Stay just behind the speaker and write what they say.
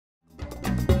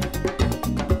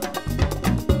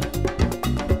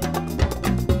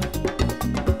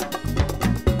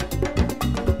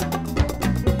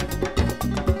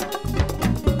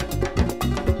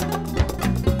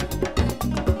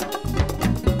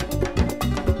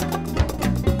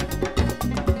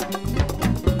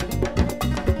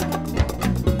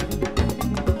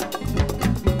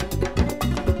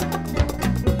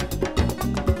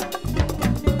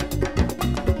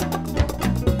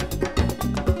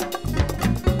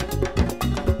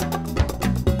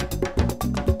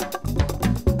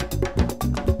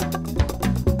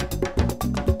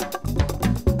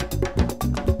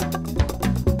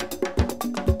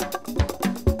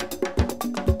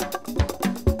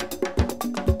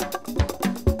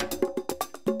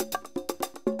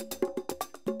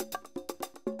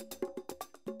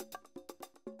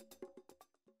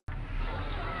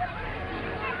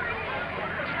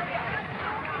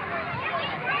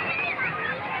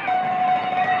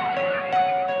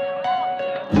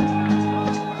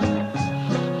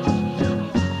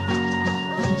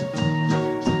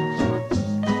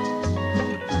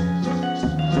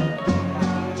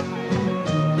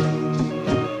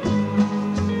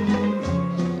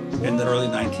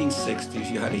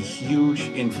60s, you had a huge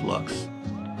influx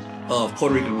of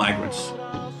Puerto Rican migrants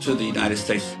to the United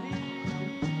States.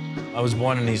 I was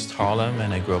born in East Harlem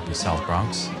and I grew up in South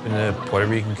Bronx in a Puerto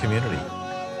Rican community.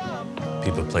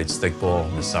 People played stickball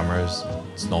in the summers,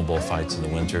 snowball fights in the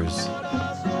winters.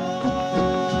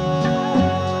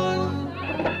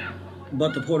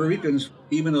 But the Puerto Ricans,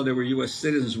 even though they were U.S.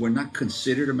 citizens, were not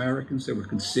considered Americans. They were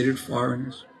considered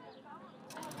foreigners.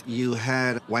 You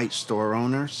had white store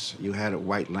owners, you had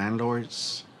white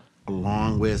landlords,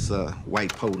 along with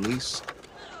white police,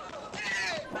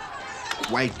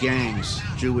 white gangs,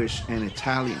 Jewish and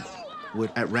Italian, would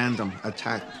at random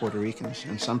attack Puerto Ricans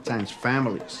and sometimes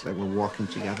families that were walking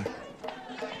together.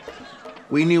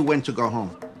 We knew when to go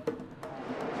home.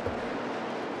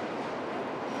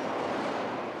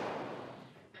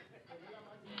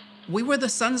 We were the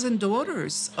sons and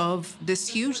daughters of this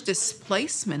huge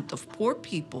displacement of poor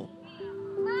people.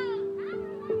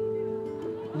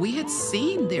 We had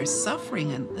seen their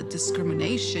suffering and the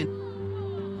discrimination.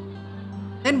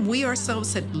 And we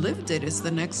ourselves had lived it as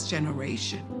the next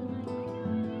generation.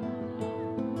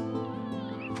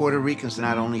 Puerto Ricans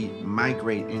not only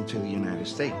migrate into the United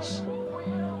States,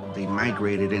 they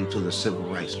migrated into the civil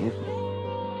rights movement.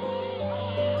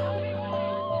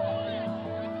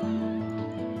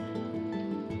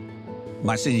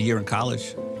 My senior year in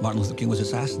college, Martin Luther King was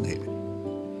assassinated.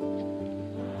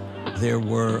 There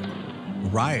were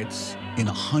riots in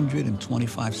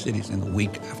 125 cities in the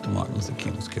week after Martin Luther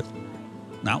King was killed.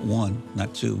 Not one,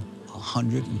 not two,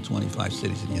 125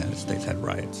 cities in the United States had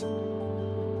riots.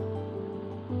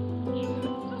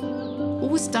 Who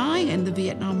was dying in the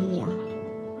Vietnam War?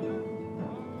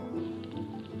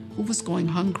 Who was going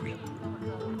hungry?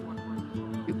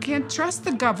 You can't trust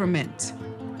the government.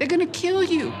 They're gonna kill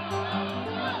you.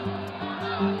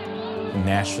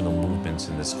 National movements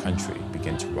in this country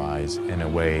began to rise in a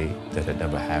way that had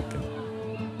never happened.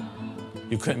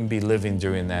 You couldn't be living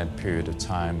during that period of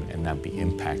time and not be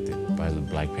impacted by the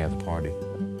Black Panther Party.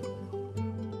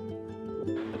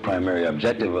 The primary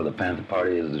objective of the Panther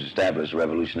Party is to establish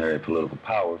revolutionary political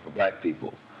power for black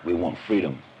people. We want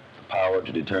freedom, the power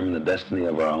to determine the destiny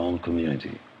of our own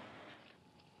community.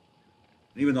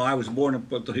 Even though I was born in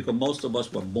Puerto Rico, most of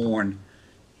us were born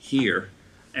here,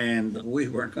 and we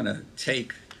weren't going to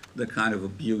take the kind of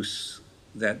abuse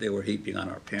that they were heaping on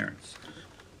our parents.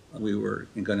 We were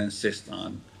going to insist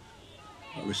on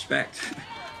respect.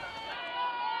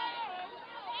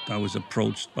 I was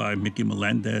approached by Mickey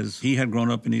Melendez. He had grown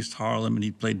up in East Harlem, and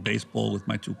he played baseball with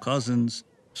my two cousins.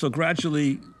 So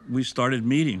gradually, we started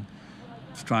meeting,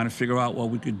 trying to figure out what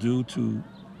we could do to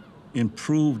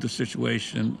improve the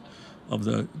situation of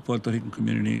the Puerto Rican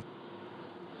community.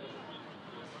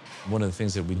 One of the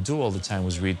things that we do all the time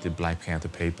was read the Black Panther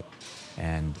paper.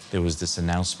 And there was this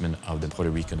announcement of the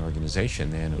Puerto Rican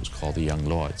organization, and it was called the Young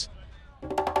Lords.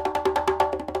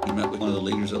 We met with one of the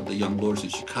leaders of the Young Lords in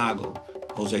Chicago,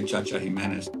 Jose Chacha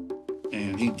Jimenez,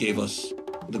 and he gave us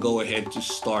the go-ahead to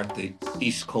start the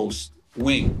East Coast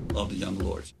wing of the Young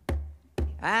Lords.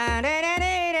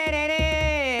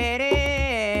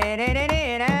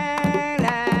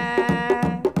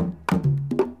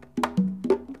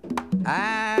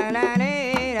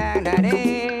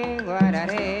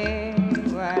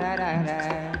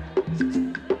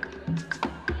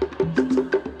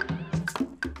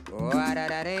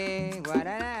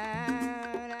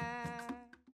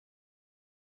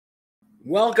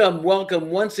 Welcome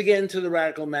once again to the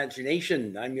Radical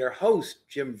Imagination. I'm your host,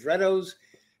 Jim Vredos,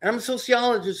 and I'm a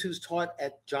sociologist who's taught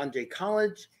at John Jay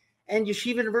College and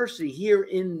Yeshiva University here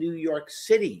in New York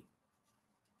City.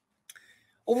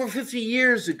 Over 50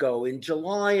 years ago, in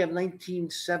July of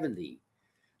 1970,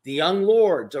 the Young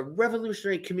Lords, a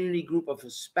revolutionary community group of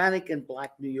Hispanic and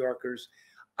Black New Yorkers,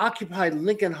 occupied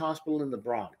Lincoln Hospital in the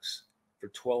Bronx for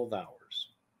 12 hours.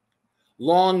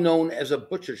 Long known as a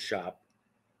butcher shop,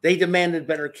 they demanded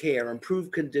better care,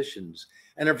 improved conditions,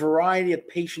 and a variety of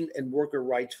patient and worker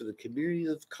rights for the communities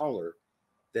of color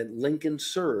that Lincoln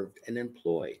served and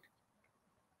employed.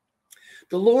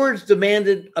 The Lords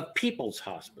demanded a people's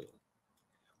hospital,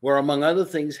 where, among other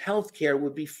things, health care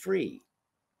would be free.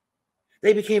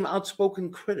 They became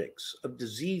outspoken critics of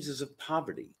diseases of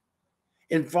poverty,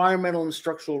 environmental and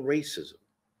structural racism,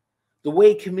 the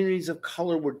way communities of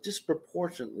color were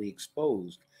disproportionately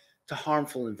exposed to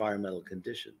harmful environmental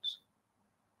conditions.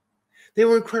 They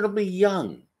were incredibly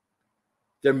young.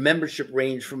 Their membership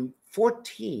ranged from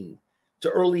 14 to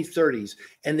early 30s,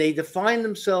 and they defined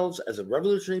themselves as a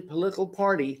revolutionary political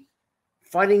party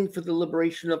fighting for the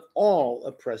liberation of all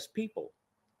oppressed people.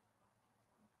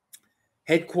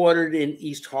 Headquartered in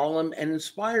East Harlem and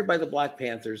inspired by the Black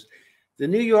Panthers, The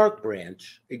New York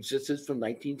branch existed from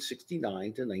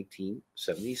 1969 to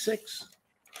 1976.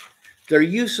 Their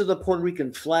use of the Puerto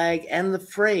Rican flag and the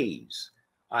phrase,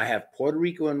 "I have Puerto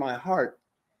Rico in my heart,"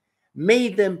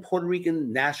 made them Puerto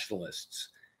Rican nationalists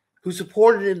who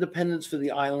supported independence for the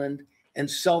island and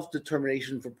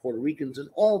self-determination for Puerto Ricans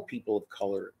and all people of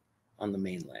color on the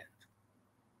mainland.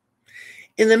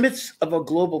 In the midst of a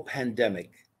global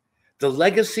pandemic, the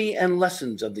legacy and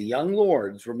lessons of the young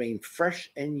lords remain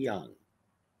fresh and young.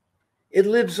 It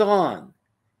lives on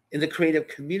in the creative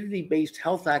community-based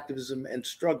health activism and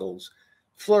struggles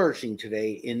flourishing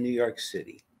today in New York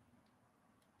City.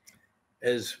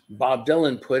 As Bob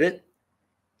Dylan put it,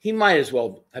 he might as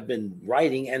well have been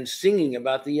writing and singing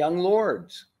about the young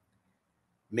lords.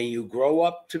 May you grow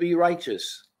up to be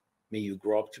righteous. May you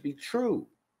grow up to be true.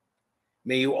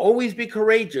 May you always be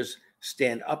courageous,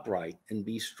 stand upright, and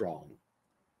be strong.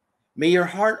 May your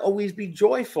heart always be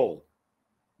joyful.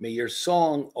 May your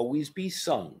song always be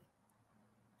sung.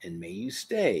 And may you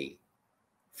stay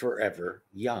forever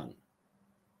young.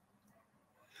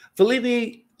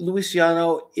 Felipe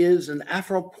Luciano is an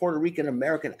Afro-Puerto Rican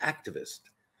American activist,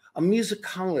 a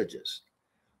musicologist,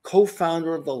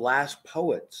 co-founder of the Last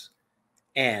Poets,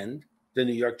 and the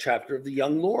New York chapter of the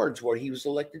Young Lords, where he was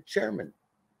elected chairman.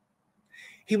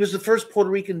 He was the first Puerto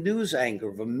Rican news anchor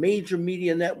of a major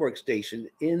media network station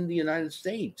in the United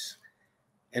States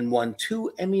and won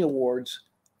 2 Emmy Awards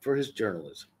for his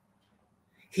journalism.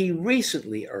 He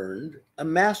recently earned a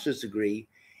master's degree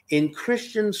in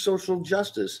Christian social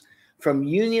justice from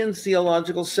Union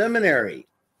Theological Seminary,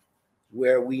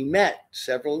 where we met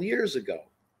several years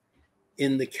ago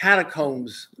in the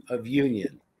catacombs of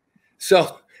Union.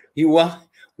 So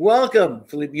welcome,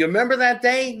 Felipe. You remember that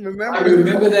day? I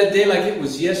remember that day like it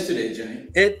was yesterday,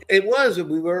 Jenny. It was.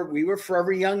 We were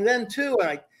forever young then too.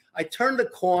 And I turned the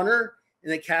corner in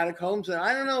the catacombs, and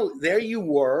I don't know, there you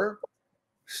were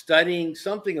studying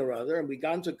something or other, and we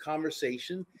got into a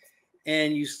conversation,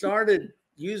 and you started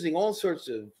using all sorts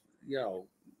of, you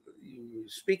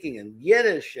speaking in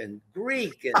Yiddish and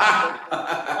Greek and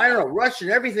I don't know,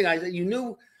 Russian, everything. I said you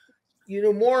knew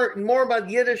more about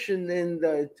Yiddish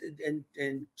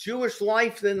and Jewish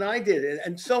life than I did,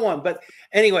 and so on. But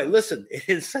anyway, listen, it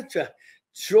is such a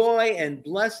joy and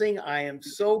blessing. I am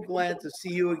so glad to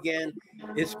see you again.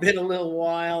 It's been a little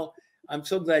while. I'm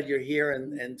so glad you're here,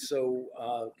 and so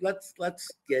let's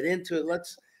get into it.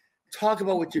 Let's talk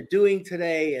about what you're doing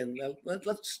today, and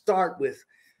let's start with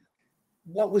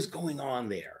what was going on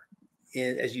there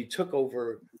as you took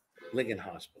over Lincoln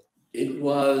Hospital. It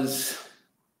was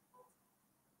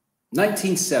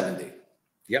 1970.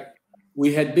 Yep.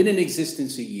 We had been in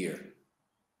existence a year.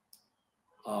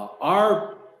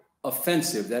 Our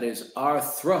offensive, that is, our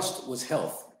thrust, was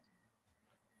health.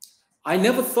 I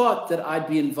never thought that I'd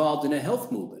be involved in a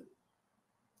health movement.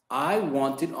 I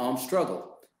wanted armed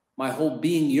struggle. My whole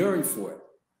being yearned for it.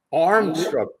 Armed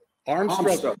struggle. Armed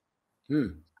struggle.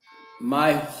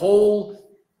 My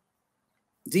whole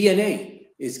DNA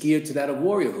is geared to that of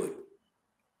warriorhood.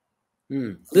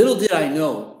 Little did I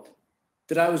know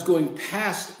that I was going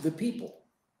past the people.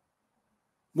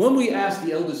 When we asked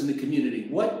the elders in the community,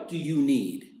 what do you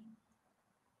need?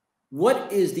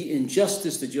 What is the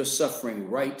injustice that you're suffering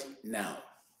right now?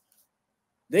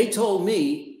 They told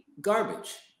me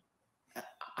garbage.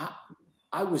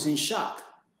 I was in shock.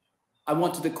 I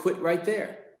wanted to quit right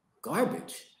there.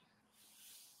 Garbage.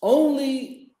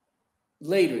 Only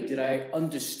later did I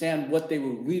understand what they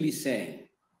were really saying.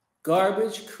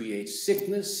 Garbage creates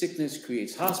sickness. Sickness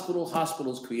creates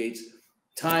hospitals creates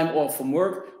time off from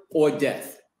work or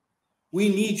death. We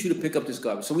need you to pick up this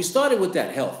garbage. So we started with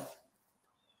that, health.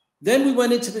 Then we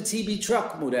went into the TB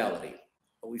truck modality.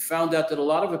 We found out that a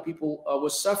lot of the people were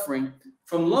suffering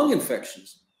from lung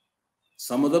infections,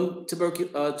 some of them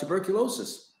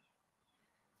tuberculosis.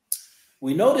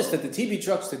 We noticed that the TB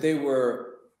trucks that they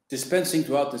were dispensing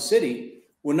throughout the city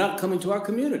were not coming to our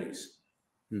communities.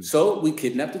 So we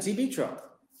kidnapped the TB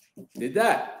truck, did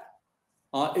that.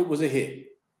 It was a hit.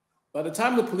 By the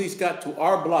time the police got to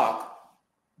our block,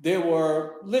 there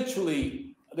were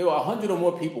 100 or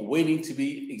more people waiting to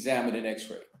be examined and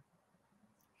x-rayed.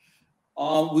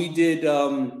 We did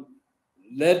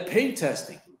lead paint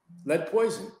testing, lead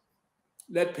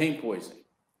paint poisoning.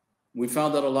 We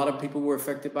found that a lot of people were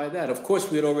affected by that. Of course,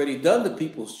 we had already done the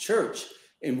People's Church,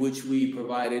 in which we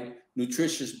provided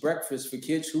nutritious breakfast for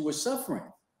kids who were suffering.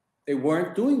 They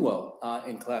weren't doing well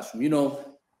in classroom. You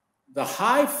know, the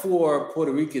high for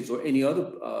Puerto Ricans or any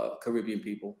other Caribbean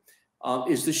people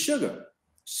is the sugar.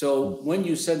 So when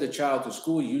you send a child to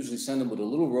school, you usually send them with a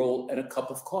little roll and a cup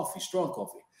of coffee, strong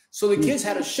coffee. So the kids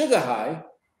had a sugar high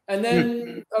And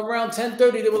then around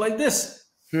 10:30, they were like this.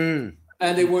 And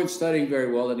they weren't studying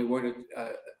very well, and they weren't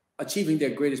achieving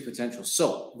their greatest potential.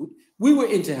 So we were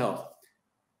into health.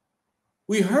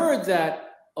 We heard that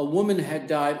a woman had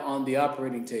died on the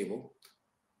operating table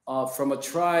from a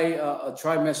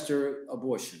trimester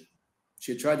abortion.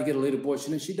 She had tried to get a late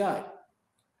abortion and she died.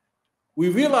 We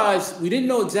realized, we didn't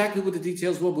know exactly what the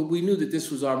details were, but we knew that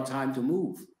this was our time to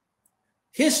move.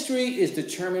 History is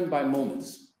determined by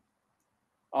moments.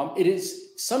 It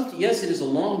is a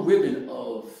long ribbon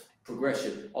of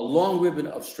progression, a long ribbon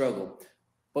of struggle,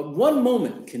 but one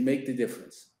moment can make the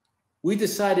difference. We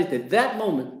decided that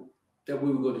moment that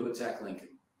we were going to attack Lincoln.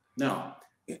 Now,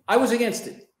 I was against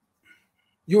it.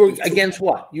 You were against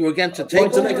what? You were against a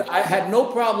takeover? I had no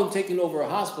problem taking over a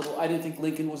hospital. I didn't think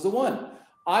Lincoln was the one.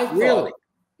 I thought, really?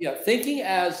 Yeah, thinking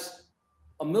as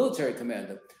a military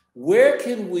commander, where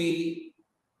can we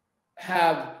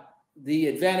have the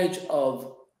advantage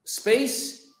of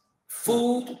space,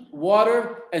 food,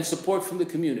 water, and support from the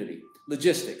community,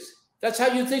 logistics? That's how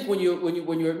you think when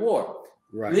you're at war.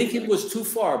 Right. Lincoln was too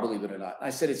far, believe it or not. I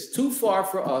said it's too far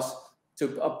for us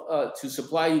to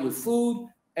supply you with food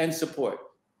and support.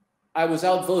 I was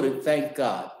outvoted, thank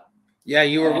God. Yeah,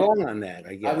 you were wrong on that,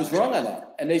 I guess. I was wrong on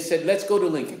that. And they said, let's go to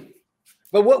Lincoln.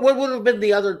 But what would have been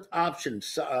the other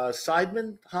options?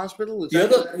 Seidman Hospital?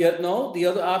 The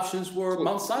other options were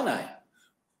Mount Sinai.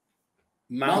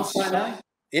 Mount Sinai?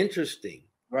 Interesting.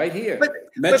 Right here. But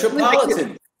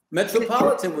Metropolitan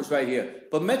was right here.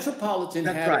 But Metropolitan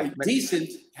had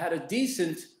a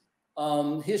decent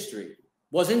history.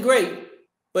 Wasn't great,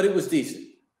 but it was decent.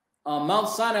 Mount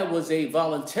Sinai was a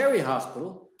voluntary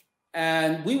hospital,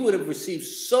 and we would have received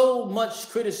so much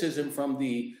criticism from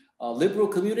the liberal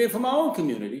community and from our own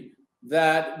community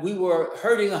that we were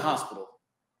hurting a hospital,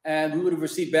 and we would have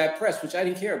received bad press, which I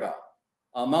didn't care about.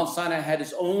 Mount Sinai had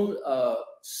its own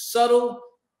subtle,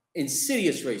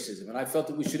 insidious racism, and I felt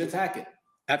that we should attack it.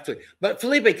 Absolutely. But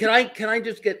Felipe,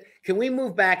 can we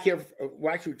move back here?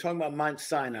 We're actually talking about Mount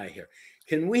Sinai here.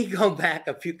 Can we go back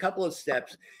a couple of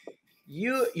steps?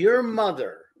 Your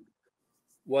mother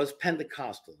was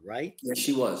Pentecostal, right? Yes,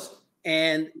 she was.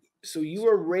 And so you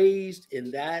were raised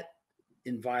in that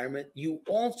environment. You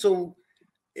also,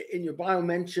 in your bio,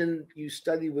 mentioned you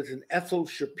studied with an Ethel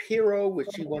Shapiro. Was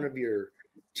she one of your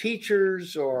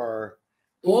teachers, or?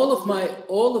 All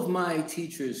of my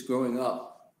teachers growing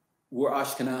up were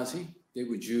Ashkenazi. They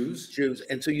were Jews.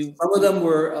 And so some of them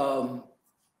were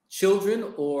children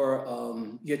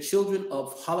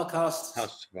of Holocaust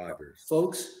survivors,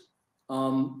 folks.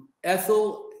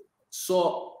 Ethel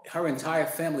saw her entire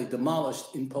family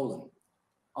demolished in Poland.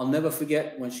 I'll never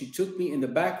forget when she took me in the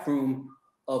back room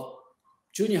of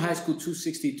junior high school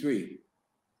 263,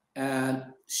 and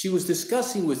she was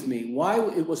discussing with me why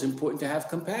it was important to have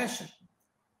compassion.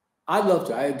 I loved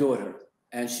her, I adored her,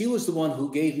 and she was the one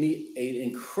who gave me an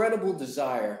incredible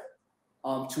desire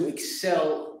to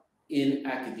excel in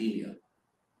academia.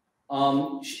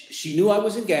 She knew I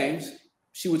was in gangs.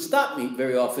 She would stop me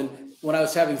very often when I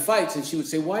was having fights, and she would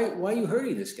say, why are you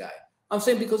hurting this guy? I'm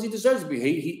saying, because he deserves to be.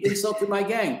 He insulted my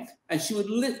gang. And she would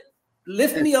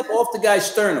lift me up off the guy's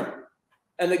sternum.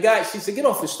 And the guy, she said, get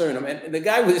off his sternum. And the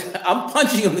guy was, I'm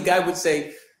punching him. The guy would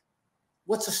say,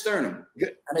 what's a sternum?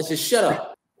 And I said, shut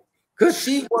up. Because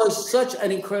she was such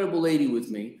an incredible lady with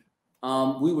me.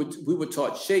 We were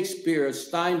taught Shakespeare,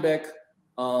 Steinbeck,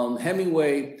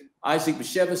 Hemingway, Isaac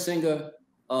Bashevis Singer,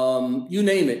 you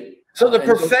name it. So the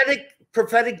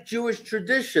prophetic Jewish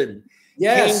tradition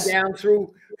came down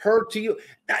through her to you.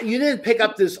 Now, you didn't pick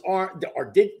up this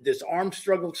armed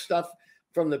struggle stuff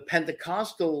from the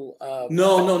Pentecostal.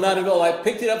 No, not at all. I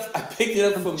picked it up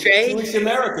from Jewish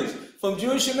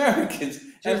Americans,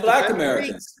 and Black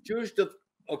Americans.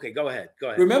 Okay, go ahead.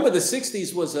 Remember, the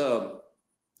 60s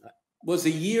was a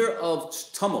year of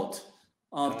tumult.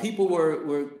 People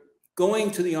were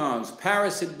going to the arms.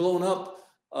 Paris had blown up.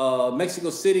 Mexico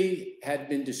City had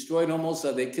been destroyed almost.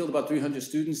 They killed about 300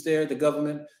 students there, the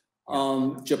government.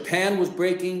 Japan was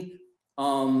breaking.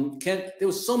 There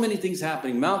was so many things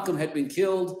happening. Malcolm had been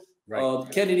killed. Right.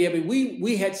 Kennedy.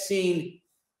 We had seen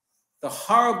the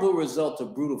horrible result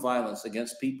of brutal violence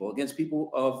against people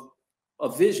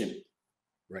of vision.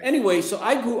 Right. Anyway, so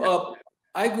I grew up.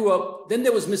 Then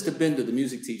there was Mr. Binder, the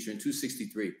music teacher in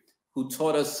 263, who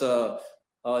taught us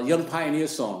Young Pioneer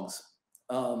songs.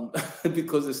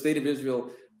 Because the state of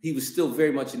Israel, he was still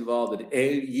very much involved in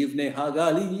El Yivne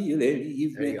Hagalil, El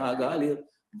Yivne Hagalil,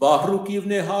 Baruch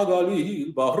Yivne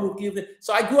Hagalil, Baruch Yivne.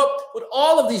 So I grew up with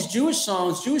all of these Jewish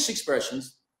songs, Jewish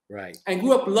expressions, right? And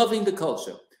grew up loving the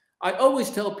culture. I always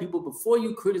tell people, before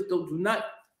you do not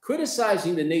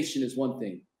criticizing the nation is one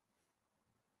thing.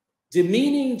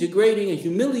 Demeaning, degrading, and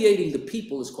humiliating the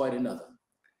people is quite another.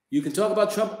 You can talk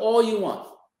about Trump all you want.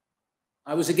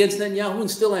 I was against Netanyahu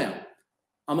and still am.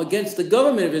 I'm against the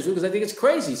government of Israel because I think it's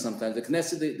crazy sometimes. The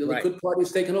Knesset, the Likud party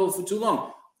has taken over for too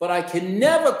long. But I can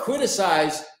never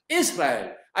criticize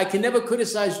Israel. I can never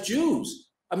criticize Jews.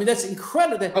 I mean, that's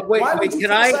incredible. Why would you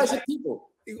criticize the people?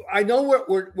 I know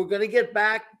we're going to get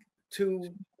back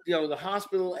to the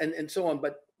hospital and so on,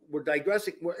 but we're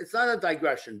digressing. It's not a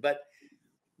digression, but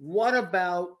what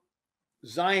about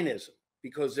Zionism?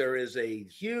 Because there is a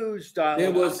huge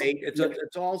dialogue.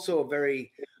 It's also a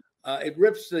very it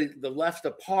rips the left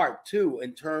apart too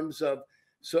in terms of.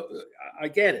 So I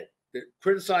get it. They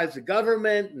criticize the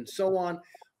government and so on,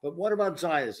 but what about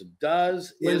Zionism?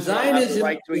 When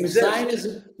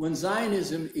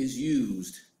Zionism is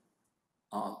used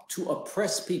to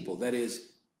oppress people, that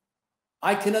is,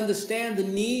 I can understand the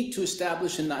need to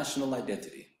establish a national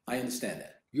identity. I understand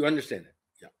that. You understand that?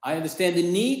 Yeah. I understand the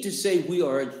need to say we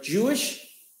are Jewish.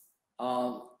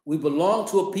 We belong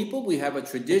to a people. We have a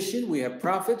tradition. We have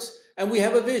prophets, and we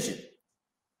have a vision.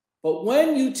 But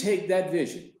when you take that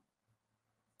vision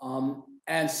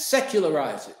and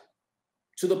secularize it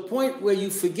to the point where you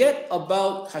forget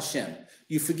about Hashem,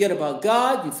 you forget about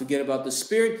God, you forget about the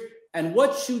Spirit, and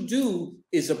what you do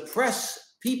is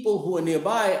oppress people who are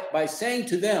nearby by saying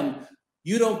to them,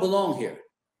 "You don't belong here."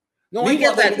 No, I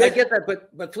get that.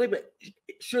 But Felipe,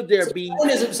 should there be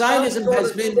Zionism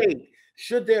has been? State,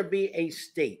 should there be a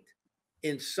state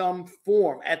in some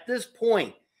form at this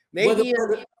point? Maybe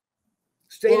a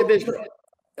state of Israel.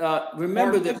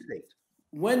 Remember that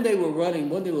when they were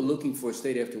looking for a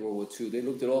state after World War II, they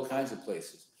looked at all kinds of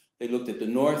places. They looked at the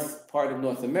north part of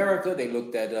North America. They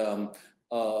looked at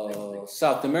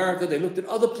South America. They looked at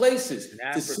other places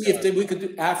to see if we could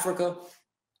do Africa.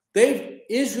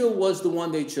 Israel was the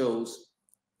one they chose.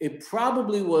 It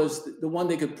probably was the one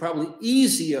they could probably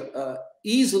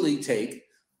easily take.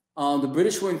 The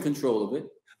British were in control of it.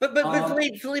 But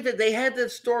Felipe, they had the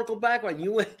historical background.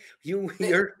 You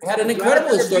had an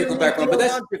incredible historical background.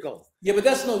 But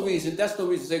that's no reason. That's no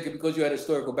reason to say because you had a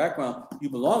historical background, you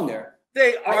belong there.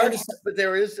 They are, but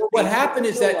there is. What happened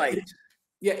is that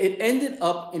it ended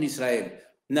up in Israel.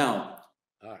 Now,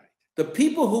 the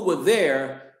people who were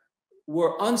there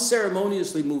were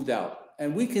unceremoniously moved out.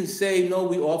 And we can say, no,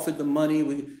 we offered the money.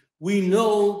 We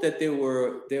know that there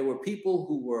were people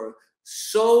who were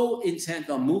so intent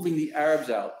on moving the Arabs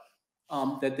out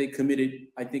that they committed,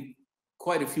 I think,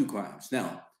 quite a few crimes.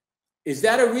 Now, is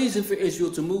that a reason for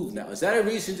Israel to move now? Is that a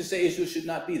reason to say Israel should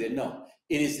not be there? No,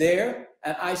 it is there.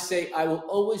 And I say, I will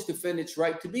always defend its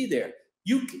right to be there.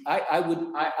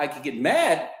 I could get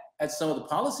mad at some of the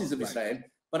policies of Israel,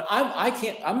 but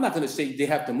I'm not going to say they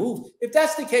have to move. If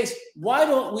that's the case, why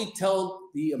don't we tell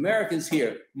the Americans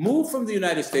here, move from the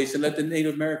United States and let the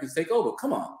Native Americans take over?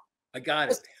 Come on. I got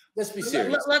it. Let's be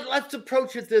serious. Let's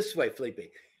approach it this way,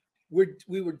 Felipe. We're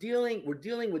dealing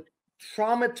with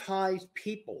traumatized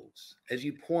peoples, as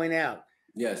you point out.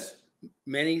 Yes.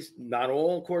 Many, not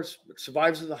all, of course,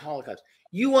 survivors of the Holocaust.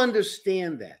 You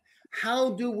understand that. How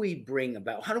do we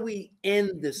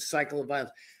end this cycle of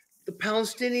violence? The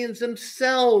Palestinians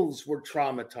themselves were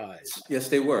traumatized. Yes,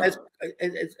 they were. As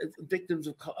victims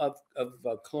of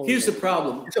colonialism. Here's the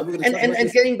problem. So,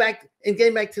 and getting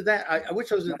back to that, I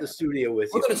wish I was in the studio with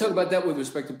you. We're going to talk about that with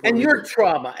respect to Puerto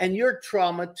Rico. And your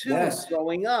trauma too,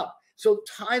 growing up. So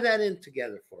tie that in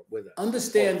together with us.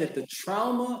 Understand that the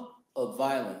trauma of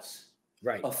violence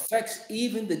affects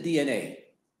even the DNA.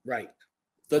 Right.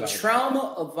 The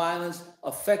trauma of violence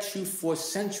affects you for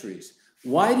centuries.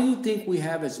 Why do you think we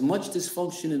have as much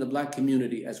dysfunction in the Black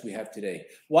community as we have today?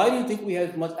 Why do you think we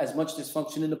have as much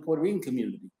dysfunction in the Puerto Rican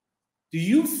community? Do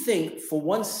you think for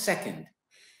 1 second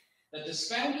that the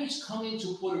Spaniards coming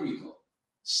to Puerto Rico,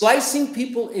 slicing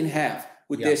people in half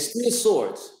with their steel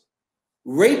swords,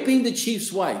 raping the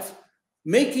chief's wife,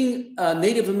 making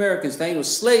Native Americans,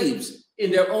 slaves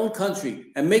in their own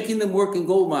country and making them work in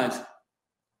gold mines,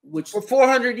 which for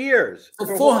 400 years.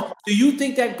 Do you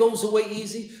think that goes away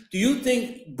easy? Do you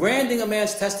think branding a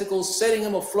man's testicles, setting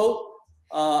him afloat,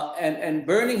 and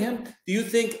burning him? Do you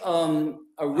think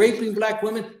raping Black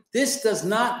women? This does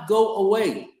not go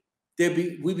away.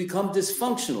 We become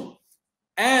dysfunctional.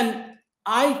 And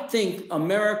I think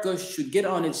America should get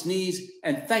on its knees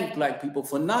and thank Black people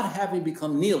for not having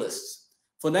become nihilists,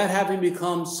 for not having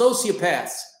become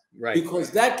sociopaths. Right.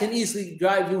 Because that can easily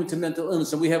drive you into mental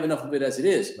illness, and we have enough of it as it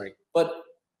is. Right. But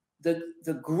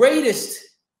the greatest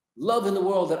love in the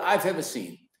world that I've ever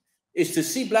seen is to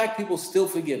see Black people still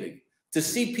forgiving, to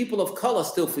see people of color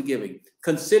still forgiving,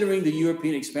 considering the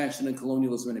European expansion and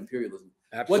colonialism and imperialism.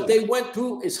 Absolutely. What they went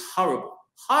through is horrible,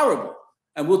 horrible.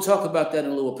 And we'll talk about that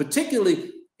in a little,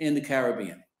 particularly in the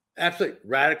Caribbean. Absolutely.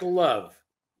 Radical love.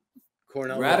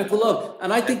 Cornell Radical love.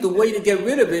 And I think the way to get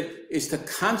rid of it is to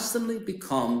constantly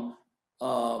become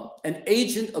an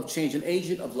agent of change, an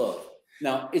agent of love.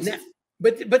 Now, it's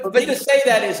but for me to say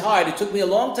that is hard. It took me a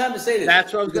long time to say this.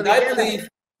 That's what I was going to say.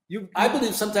 I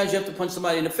believe sometimes you have to punch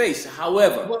somebody in the face.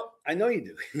 However, well, I know you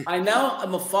do. I now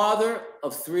am a father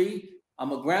of 3.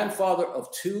 I'm a grandfather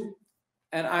of 2.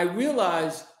 And I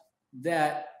realize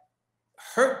that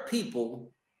hurt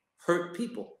people hurt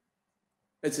people.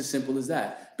 It's as simple as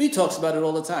that. B talks about it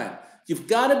all the time. You've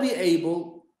got to be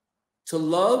able to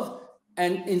love,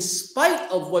 and in spite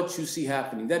of what you see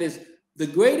happening, that is the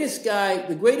greatest guy,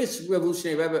 the greatest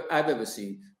revolutionary I've ever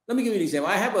seen. Let me give you an example.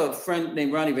 I have a friend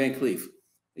named Ronnie Van Cleef.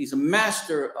 He's a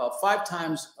master, 5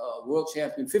 times world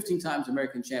champion, 15 times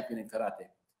American champion in karate.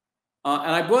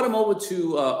 And I brought him over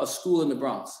to a school in the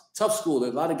Bronx, tough school.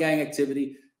 There's a lot of gang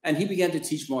activity, and he began to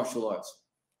teach martial arts.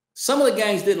 Some of the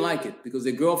gangs didn't like it because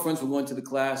their girlfriends were going to the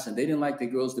class and they didn't like their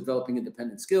girls developing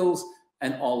independent skills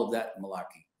and all of that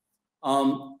malarkey.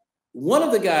 One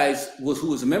of the guys who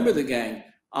was a member of the gang,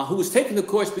 who was taking the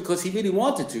course because he really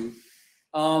wanted to,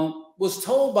 was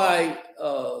told by,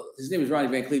 his name is Ronnie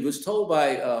Van Cleef, was told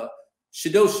by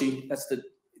Shidoshi,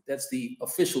 that's the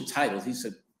official title. He's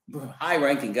a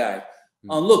high-ranking guy.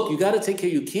 Look, you got to take care.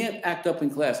 You can't act up in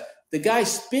class. The guy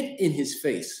spit in his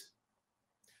face.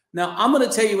 Now, I'm going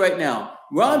to tell you right now,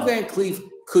 Ron Van Cleef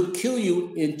could kill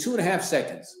you in 2.5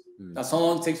 seconds. That's how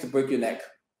long it takes to break your neck.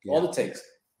 All it takes.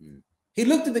 He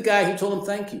looked at the guy. He told him,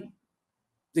 thank you.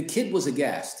 The kid was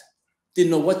aghast.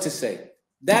 Didn't know what to say.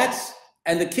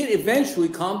 And the kid eventually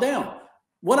calmed down.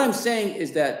 What I'm saying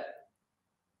is that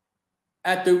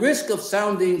at the risk of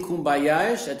sounding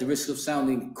kumbaya-ish, at the risk of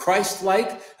sounding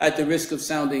Christ-like, at the risk of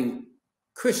sounding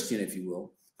Christian, if you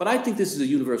will, but I think this is a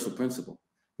universal principle.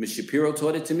 Ms. Shapiro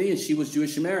taught it to me, and she was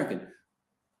Jewish American.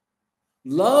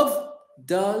 Love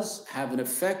does have an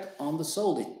effect on the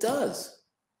soul. It does.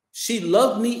 She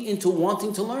loved me into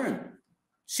wanting to learn.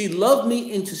 She loved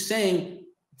me into saying,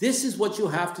 this is what you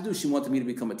have to do. She wanted me to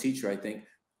become a teacher, I think.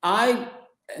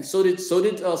 And so did Saul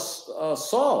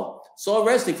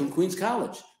Resnick from Queens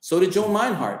College. So did Joan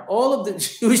Meinhardt. All of the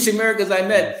Jewish Americans I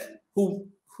met who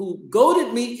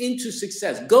goaded me into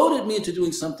success, goaded me into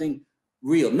doing something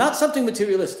real, not something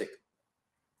materialistic,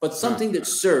 but something that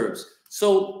serves.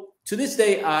 So to this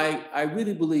day, I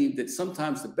really believe that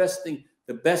sometimes the best thing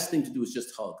to do is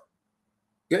just hug.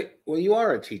 Yeah, well, you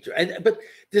are a teacher, but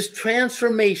this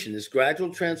transformation, this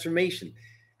gradual transformation,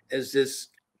 as this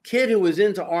kid who was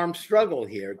into armed struggle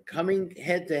here, coming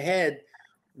head to head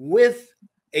with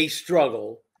a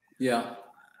struggle. Yeah.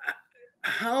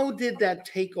 How did that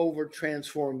takeover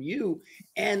transform you?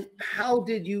 And how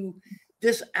did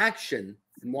this action,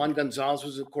 and Juan Gonzalez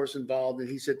was, of course, involved, and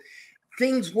he said,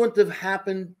 things wouldn't have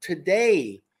happened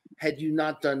today had you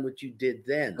not done what you did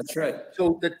then. That's right.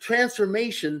 So the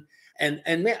transformation, and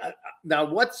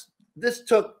now this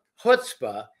took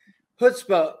chutzpah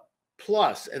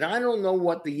plus, and I don't know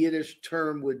what the Yiddish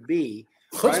term would be.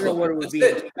 I don't know what it would be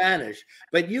in Spanish,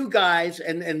 but you guys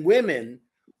and women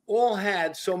all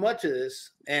had so much of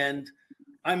this, and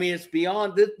I mean, it's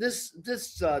beyond this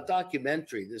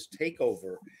documentary, this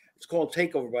Takeover. It's called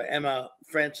Takeover by Emma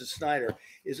Francis Snyder.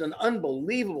 Is an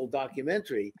unbelievable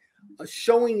documentary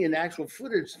showing in actual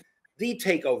footage the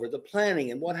takeover, the planning,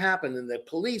 and what happened, and the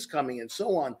police coming, and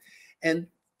so on, and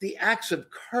the acts of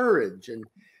courage and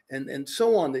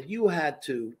so on that you had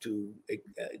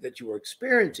that you were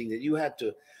experiencing, that you had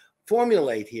to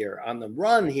formulate here on the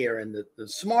run here, and the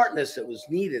smartness that was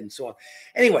needed, and so on.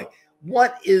 Anyway,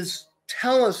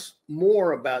 tell us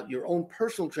more about your own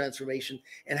personal transformation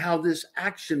and how this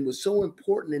action was so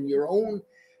important in your own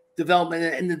development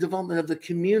and the development of the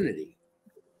community.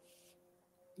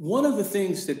 One of the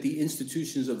things that the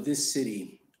institutions of this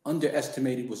city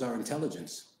underestimated was our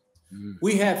intelligence.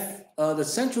 We have the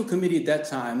Central Committee at that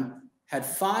time had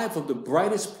 5 of the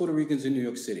brightest Puerto Ricans in New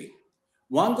York City.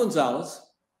 Juan Gonzalez,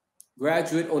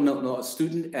 a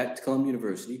student at Columbia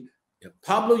University. Yep.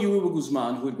 Pablo Uribe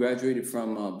Guzman, who had graduated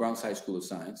from Bronx High School of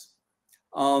Science.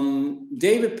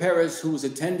 David Perez, who was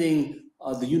attending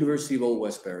the University of Old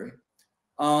Westbury.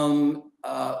 Juan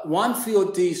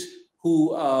Fiotis,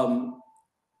 who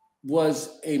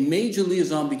was a major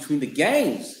liaison between the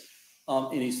gangs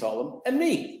in East Harlem, and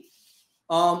me.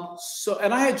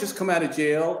 And I had just come out of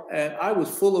jail, and I was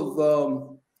full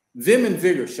of vim and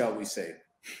vigor, shall we say.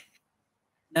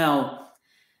 Now,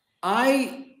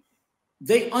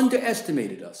 they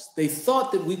underestimated us. They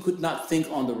thought that we could not think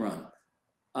on the run.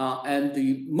 And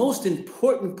the most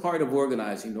important part of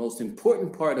organizing, the most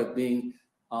important part of being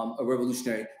a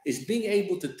revolutionary, is being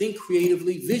able to think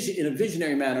creatively, in a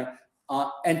visionary manner,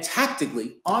 and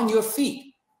tactically on your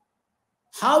feet.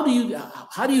 How do you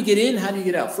get in? How do you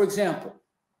get out? For example,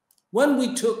 when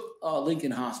we took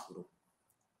Lincoln Hospital,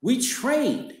 we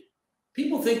trained.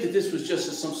 People think that this was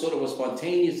just some sort of a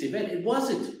spontaneous event. It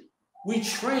wasn't. We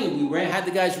trained. We had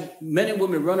the guys, men and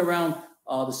women, run around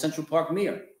the Central Park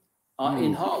Mirror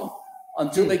in Harlem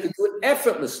until they could do it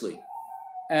effortlessly.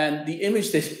 And the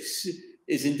image that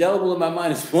is indelible in my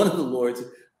mind is one of the lords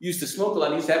used to smoke a lot.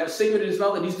 He used to have a cigarette in his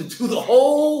mouth and he used to do the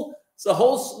whole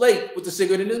slate with the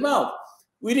cigarette in his mouth.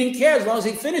 We didn't care as long as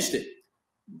he finished it.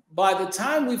 By the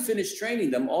time we finished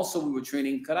training them, also we were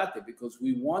training karate because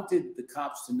we wanted the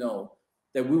cops to know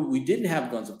that we didn't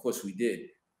have guns. Of course we did,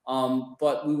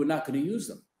 but we were not going to use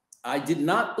them. I did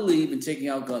not believe in taking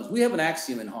out guns. We have an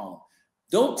axiom in Harlem: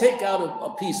 don't take out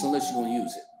a piece unless you're going to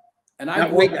use it. And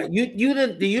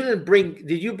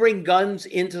did you bring guns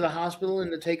into the hospital in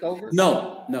the takeover?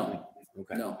 No.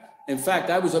 Okay. No. In fact,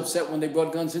 I was upset when they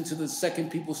brought guns into the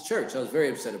Second People's Church. I was very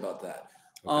upset about that.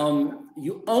 Okay.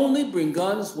 You only bring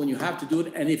guns when you have to do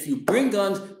it. And if you bring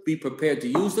guns, be prepared to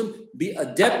use them, be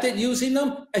adept at using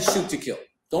them, and shoot to kill.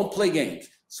 Don't play games.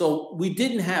 So we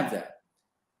didn't have that.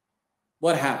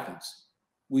 What happens?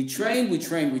 We trained. We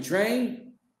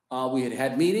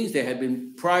had meetings. There had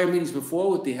been prior meetings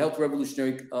before with the Health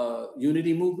Revolutionary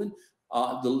Unity Movement,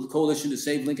 the Coalition to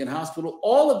Save Lincoln Hospital.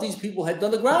 All of these people had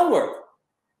done the groundwork.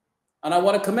 And I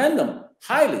want to commend them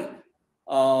highly.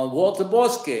 Walter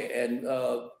Bosque and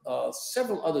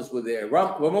several others were there.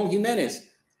 Ramon Jimenez.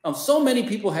 So many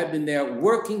people had been there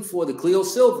working for the Cleo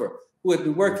Silver, who had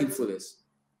been working for this.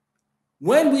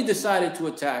 When we decided to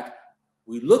attack,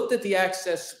 we looked at the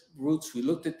access routes. We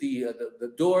looked at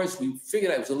the doors. We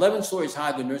figured out it was 11 stories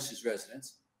high, the nurses'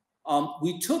 residence.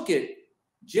 We took it,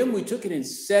 Jim, in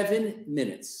 7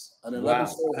 minutes, an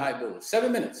 11-story high building.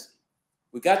 7 minutes.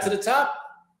 We got to the top,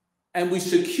 and we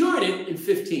secured it in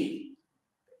 15.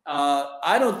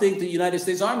 I don't think the United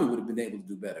States Army would have been able to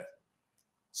do better.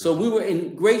 So we were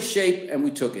in great shape, and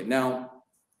we took it. Now,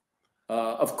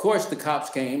 of course, the cops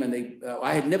came, and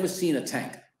I had never seen a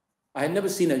tank. I had never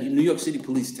seen a New York City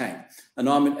police tank, an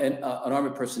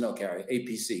armored personnel carrier,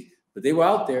 APC. But they were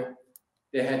out there.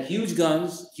 They had huge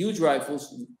guns, huge rifles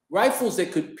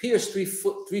that could pierce 3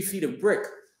 feet of brick.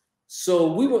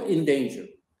 So we were in danger.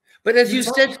 But as you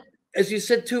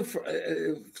said too,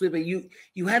 Felipe,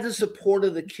 you had the support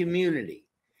of the community.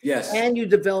 Yes. And you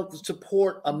developed the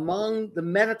support among the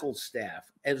medical staff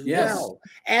as well,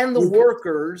 and the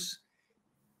workers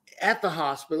at the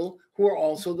hospital who are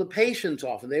also the patients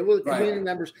often. They were community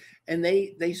members, and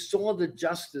they saw the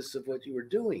justice of what you were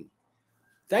doing.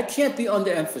 That can't be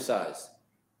underemphasized.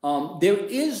 There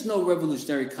is no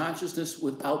revolutionary consciousness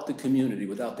without the community,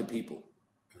 without the people.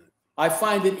 I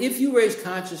find that if you raise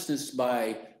consciousness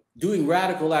by doing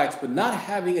radical acts, but not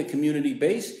having a community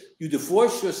base, you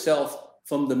divorce yourself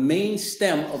from the main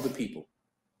stem of the people.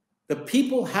 The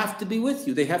people have to be with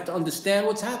you. They have to understand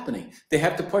what's happening. They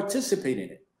have to participate in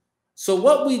it. So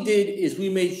what we did is we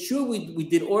made sure we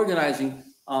did organizing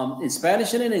in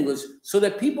Spanish and in English so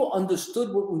that people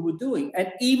understood what we were doing.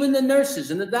 And even the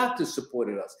nurses and the doctors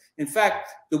supported us. In fact,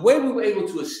 the way we were able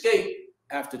to escape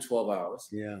after 12 hours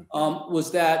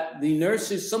was that the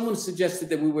nurses, someone suggested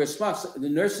that we wear smocks. The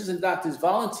nurses and doctors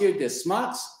volunteered their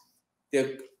smocks,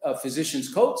 their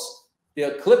physicians' coats,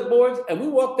 their clipboards, and we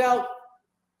walked out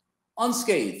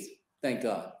unscathed, thank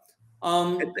God.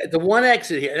 The one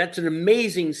exit here, that's an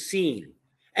amazing scene.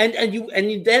 And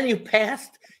then you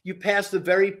passed the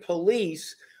very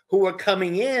police who were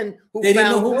coming in who they found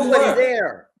didn't know who nobody we were.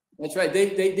 there. That's right.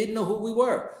 They didn't know who we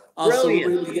were. Brilliant. So we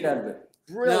were able to get out of it.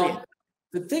 Brilliant. Now,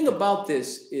 the thing about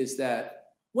this is that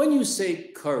when you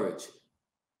say courage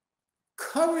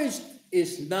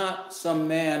is not some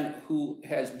man who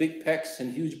has big pecs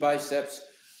and huge biceps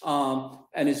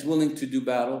and is willing to do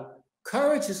battle.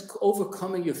 Courage is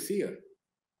overcoming your fear.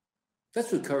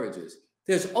 That's what courage is.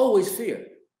 There's always fear.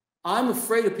 I'm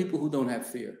afraid of people who don't have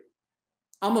fear.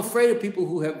 I'm afraid of people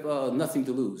who have nothing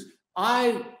to lose.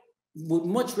 I would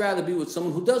much rather be with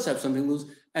someone who does have something to lose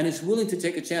and is willing to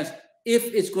take a chance if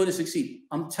it's going to succeed.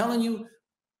 I'm telling you,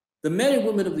 the men and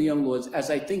women of the Young Lords,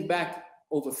 as I think back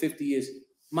over 50 years,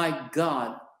 my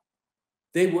God,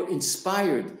 they were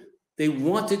inspired. They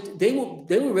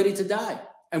were ready to die.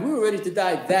 And we were ready to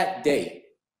die that day.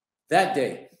 That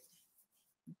day.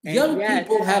 And young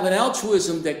people have an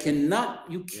altruism that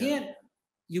you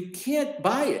can't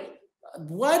buy it.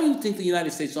 Why do you think the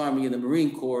United States Army and the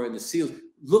Marine Corps and the SEALs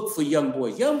look for young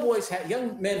boys?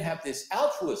 Young men have this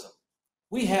altruism.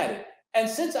 We had it. And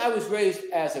since I was raised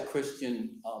as a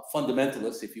Christian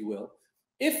fundamentalist, if you will,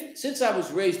 since I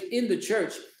was raised in the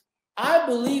church, I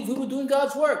believe we were doing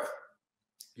God's work.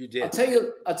 You did. I'll tell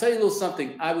you a little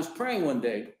something. I was praying one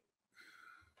day,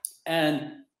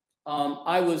 and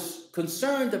I was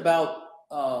concerned about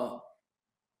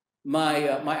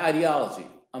my ideology.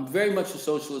 I'm very much a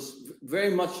socialist,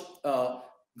 very much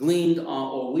gleaned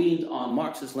on or leaned on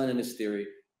Marxist-Leninist theory,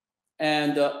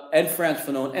 and Franz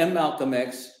Fanon, and Malcolm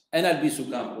X, and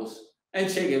Albizu Campos,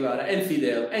 and Che Guevara, and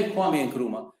Fidel, and Kwame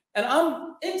Nkrumah. And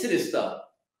I'm into this stuff.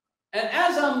 And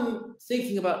as I'm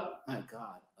thinking about, my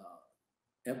God,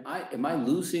 am I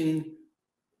losing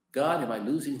God? Am I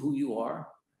losing who you are?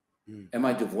 Am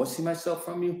I divorcing myself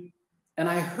from you? And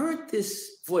I heard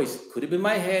this voice. Could have been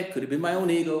my head, could have been my own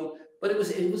ego, but it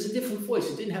was a different voice.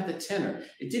 It didn't have the tenor.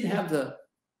 It didn't have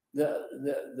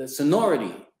the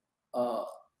sonority.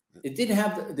 It didn't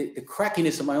have the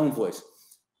crackiness of my own voice.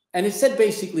 And it said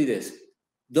basically this: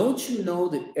 don't you know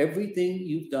that everything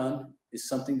you've done is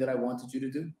something that I wanted you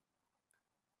to do?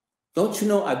 Don't you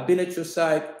know I've been at your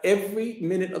side every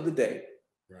minute of the day?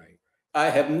 Right. I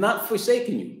have not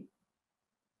forsaken you.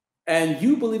 And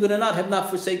you, believe it or not, have not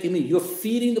forsaken me. You're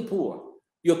feeding the poor.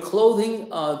 You're clothing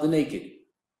the naked.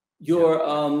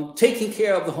 You're taking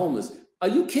care of the homeless. Are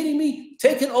you kidding me?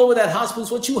 Taking over that hospital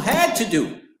is what you had to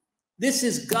do. This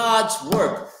is God's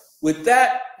work. With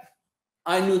that,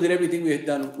 I knew that everything we had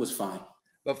done was fine.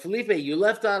 But Felipe, you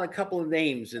left out a couple of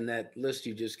names in that list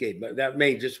you just gave, but that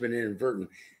may have just been inadvertent.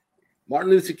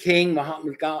 Martin Luther King,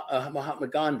 Mahatma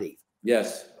Gandhi.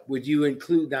 Yes. Would you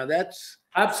include, now that's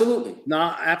absolute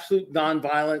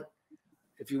nonviolent,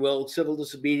 if you will, civil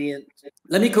disobedience.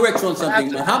 Let me correct you on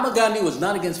something. Mahatma Gandhi was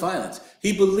not against violence.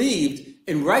 He believed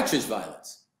in righteous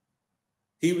violence.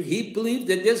 He believed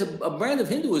that there's a brand of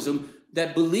Hinduism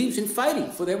that believes in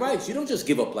fighting for their rights. You don't just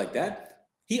give up like that.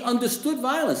 He understood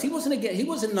violence. He was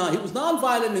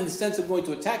nonviolent in the sense of going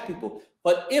to attack people.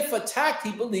 But if attacked,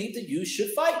 he believed that you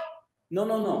should fight.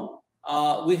 No.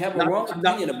 We have a wrong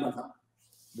opinion of Muhammad.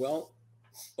 Well,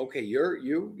 okay, you're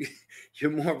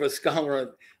more of a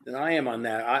scholar than I am on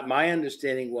that. My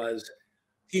understanding was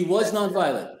he was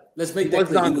nonviolent. Let's make that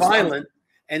clear. He was nonviolent,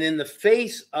 and in the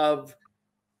face of,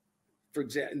 for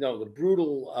example, the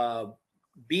brutal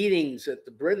beatings that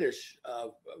the British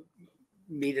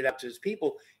meted out to his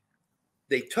people,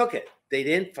 they took it. They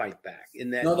didn't fight back in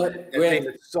that,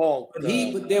 famous assault.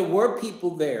 But there were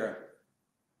people there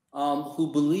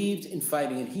who believed in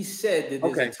fighting, and he said that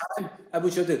there's a time at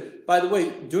which I did. By the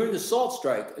way, during the salt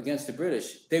strike against the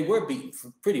British, they were beaten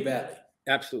pretty badly.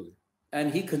 Absolutely.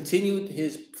 And he continued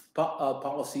his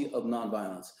policy of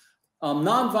nonviolence.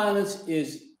 Nonviolence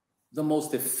is the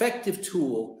most effective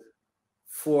tool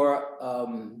for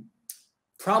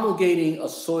promulgating a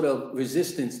sort of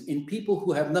resistance in people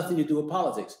who have nothing to do with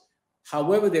politics.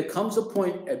 However, there comes a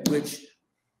point at which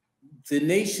the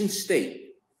nation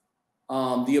state,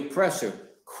 the oppressor,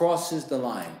 crosses the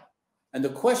line. And the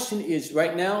question is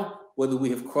right now whether we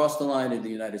have crossed the line in the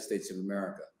United States of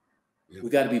America. Yeah. We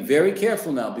got to be very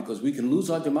careful now because we can lose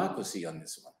our democracy on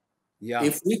this one. Yeah.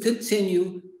 If we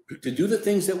continue to do the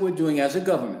things that we're doing as a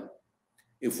government,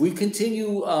 if we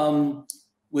continue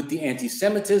with the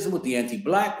anti-Semitism, with the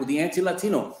anti-Black, with the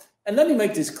anti-Latino, and let me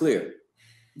make this clear,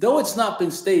 though it's not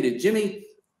been stated, Jimmy,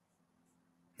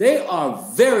 they are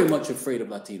very much afraid of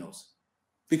Latinos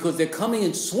because they're coming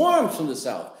in swarms from the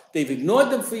South. They've ignored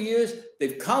them for years.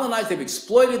 They've colonized, they've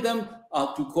exploited them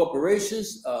through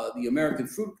corporations, the American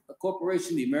Fruit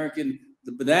Corporation, the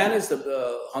bananas,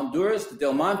 the Honduras, the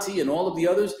Del Monte, and all of the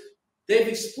others. They've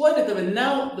exploited them, and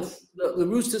now the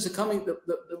roosters are coming.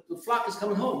 The flock is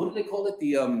coming home. What do they call it?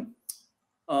 The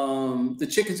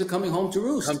chickens are coming home to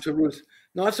roost. Come to roost.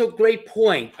 No, that's a great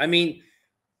point. I mean,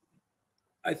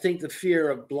 I think the fear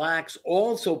of Blacks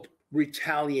also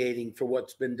retaliating for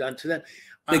what's been done to them.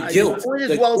 The guilt. Your point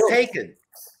is well taken.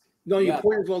 No, your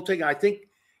point is well taken. I think,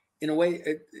 in a way,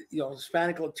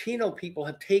 Hispanic, Latino people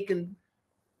have taken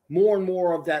more and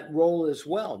more of that role as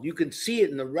well. You can see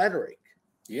it in the rhetoric.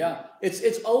 Yeah,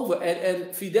 it's over.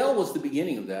 And Fidel was the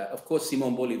beginning of that. Of course,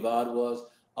 Simón Bolívar was.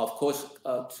 Of course,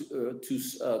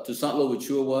 Toussaint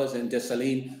Louverture was, and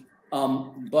Dessalines.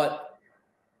 But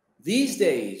these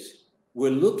days, we're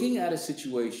looking at a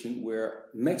situation where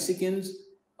Mexicans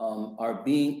are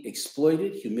being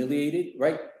exploited, humiliated,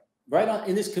 right on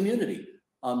in this community.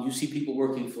 You see people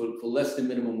working for less than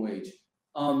minimum wage.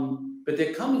 But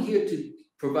they're coming here to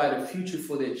provide a future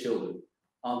for their children.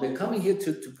 They're coming here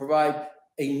to provide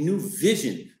a new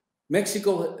vision.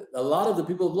 Mexico, a lot of the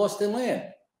people have lost their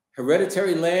land.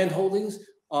 Hereditary land holdings,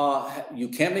 you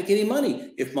can't make any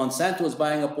money. If Monsanto is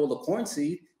buying up all the corn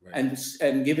seed and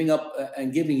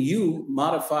giving you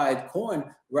modified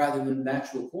corn rather than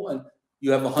natural corn,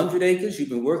 You have 100 acres, you've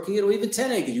been working it, or even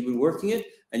 10 acres, you've been working it,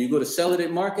 and you go to sell it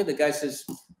at market. The guy says,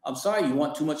 I'm sorry, you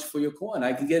want too much for your corn.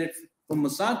 I can get it from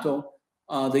Monsanto.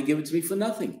 They give it to me for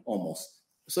nothing almost.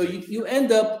 So you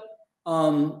end up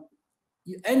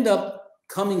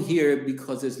coming here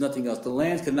because there's nothing else. The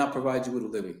lands cannot provide you with a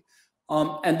living.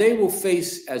 And they will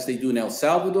face, as they do in El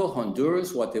Salvador,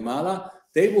 Honduras, Guatemala,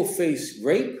 they will face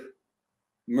rape,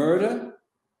 murder,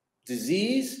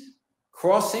 disease,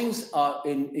 crossings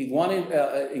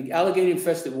in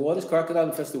alligator-infested waters,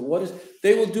 crocodile-infested waters.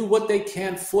 They will do what they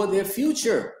can for their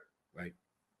future. Right.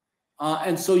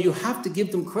 And so you have to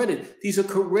give them credit. These are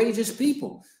courageous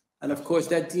people. And of course,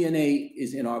 that DNA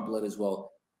is in our blood as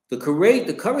well. The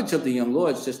courage of the young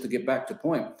lords, just to get back to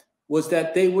point, was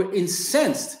that they were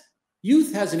incensed.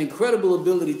 Youth has an incredible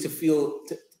ability to feel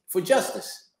for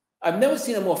justice. I've never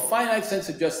seen a more finite sense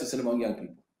of justice than among young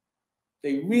people.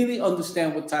 They really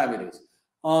understand what time it is.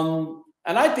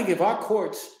 And I think if our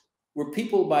courts were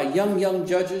peopled by young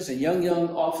judges and young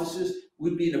officers,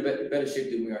 we'd be in a better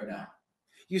shape than we are now.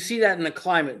 You see that in the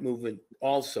climate movement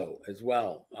also as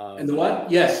well. And the what?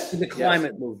 Yes. In the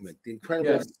climate movement, the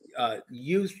incredible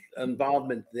youth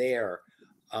involvement there,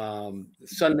 the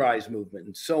Sunrise Movement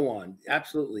and so on.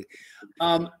 Absolutely.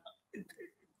 To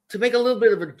make a little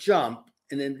bit of a jump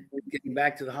and then getting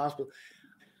back to the hospital,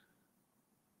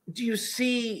 do you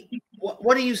see,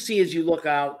 what do you see as you look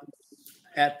out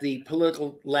at the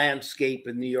political landscape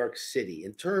in New York City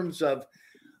in terms of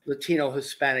Latino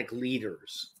Hispanic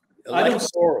leaders?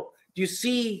 Electoral. Do you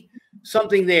see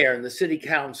something there in the city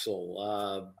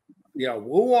council?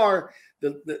 Who are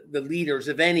the leaders,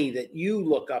 if any, that you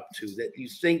look up to that you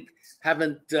think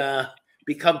haven't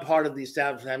become part of the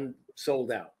establishment, haven't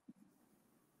sold out?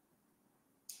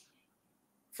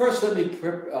 First, let me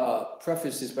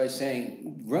preface this by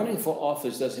saying running for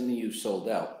office doesn't mean you've sold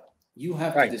out. You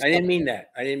have to decide. I didn't mean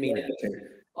that.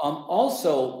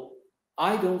 Also,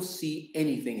 I don't see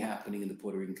anything happening in the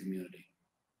Puerto Rican community.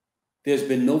 There's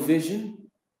been no vision.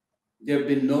 There have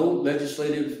been no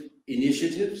legislative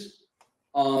initiatives.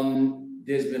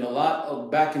 There's been a lot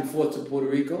of back and forth to Puerto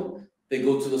Rico. They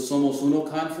go to the Somos Uno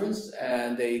conference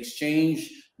and they exchange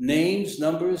names,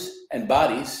 numbers, and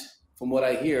bodies, from what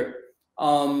I hear.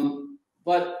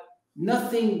 But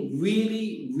nothing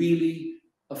really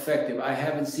effective. I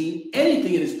haven't seen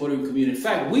anything in this Puerto Rican community. In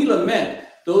fact, we lament,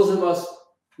 those of us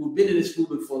who've been in this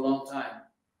movement for a long time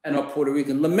and are Puerto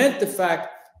Rican, lament the fact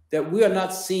that we are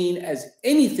not seen as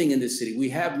anything in this city. We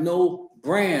have no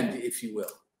brand, if you will.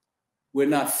 We're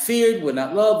not feared, we're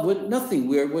not loved, we're nothing.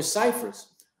 We're ciphers.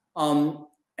 And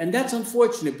that's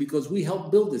unfortunate because we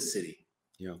helped build this city.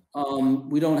 Yeah.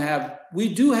 We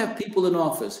do have people in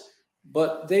office,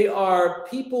 but they are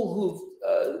people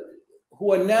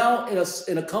who are now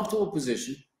in a comfortable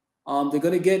position. They're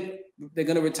going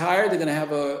to retire. They're going to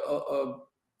have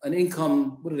an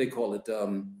income. What do they call it?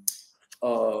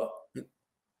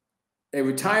 A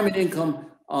retirement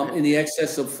income in the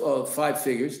excess of 5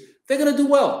 figures. They're going to do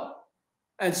well,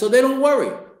 and so they don't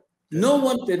worry.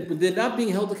 They're not being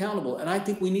held accountable, and I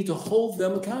think we need to hold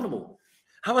them accountable.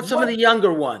 How about some of the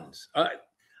younger ones?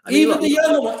 Even the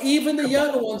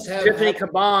younger ones have Tiffany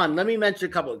Caban. Let me mention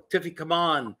a couple. Tiffany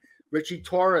Caban, Richie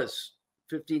Torres,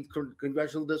 15th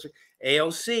Congressional District,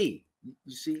 AOC.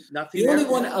 You see nothing. The only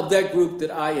one of that group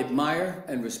that I admire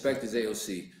and respect is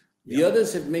AOC. The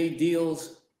others have made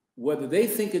deals, whether they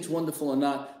think it's wonderful or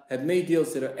not, have made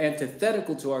deals that are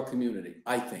antithetical to our community,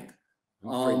 I think.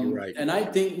 You're right. And I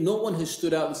think no one has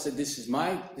stood out and said, this is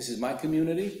my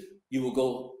community. You will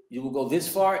go this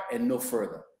far and no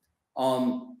further.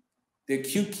 They're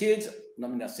cute kids.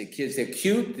 Let me not say kids. They're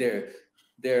cute.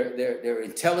 They're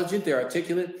intelligent. They're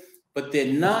articulate, but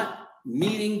they're not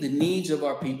meeting the needs of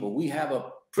our people. We have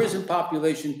a prison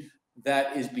population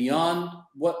that is beyond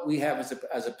what we have as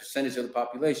a percentage of the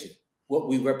population, what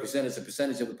we represent as a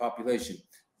percentage of the population.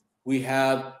 We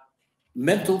have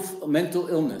mental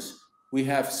illness. We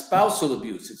have spousal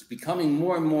abuse. It's becoming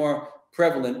more and more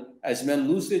prevalent as men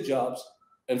lose their jobs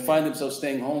and find themselves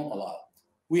staying home a lot.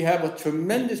 We have a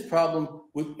tremendous problem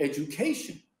with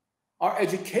education. Our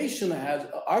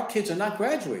kids are not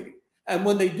graduating. And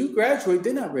when they do graduate,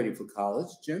 they're not ready for college,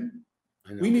 Jim.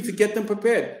 We need to get them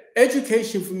prepared.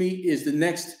 Education for me is the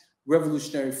next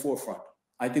revolutionary forefront.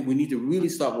 I think we need to really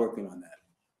start working on that.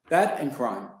 That and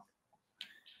crime.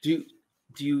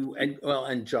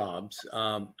 And jobs,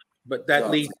 but that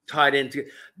leads tied into.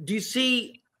 Do you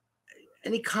see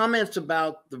any comments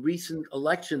about the recent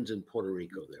elections in Puerto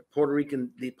Rico? The Puerto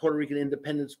Rican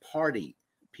Independence Party,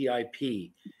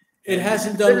 PIP. It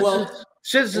hasn't done well.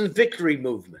 Citizen Victory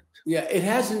Movement. Yeah, it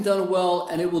hasn't done well,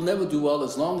 and it will never do well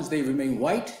as long as they remain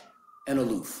white and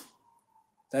aloof.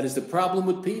 That is the problem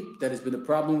with PEEP. That has been the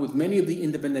problem with many of the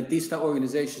independentista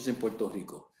organizations in Puerto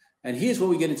Rico. And here's where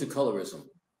we get into colorism.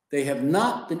 They have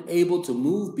not been able to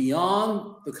move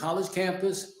beyond the college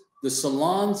campus, the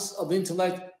salons of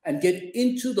intellect, and get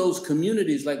into those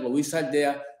communities like Luis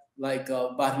Aldea, like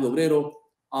Barrio Obrero,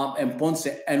 and Ponce,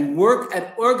 and work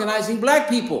at organizing Black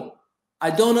people. I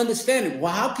don't understand it.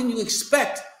 Well, how can you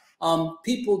expect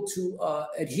people to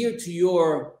adhere to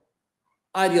your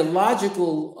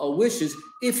ideological wishes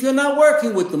if you're not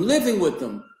working with them, living with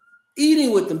them,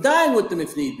 eating with them, dying with them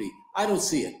if need be? I don't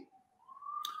see it.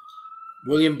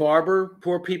 William Barber,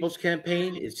 Poor People's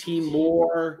Campaign, is he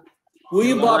more?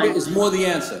 William Barber is more the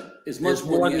answer. Is much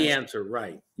more the answer.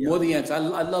 Right? More the answer. I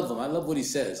love him. I love what he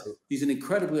says. He's an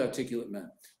incredibly articulate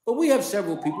man. But we have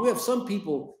several people. We have some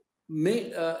people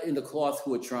in the cloth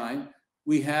who are trying.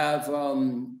 We have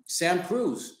Sam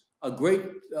Cruz, a great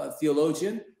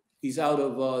theologian. He's out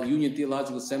of Union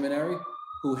Theological Seminary,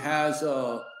 who has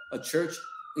a church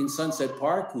in Sunset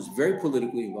Park, who's very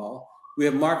politically involved. We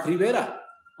have Mark Rivera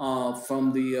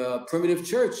from the Primitive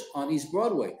Church on East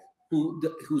Broadway,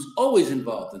 who's always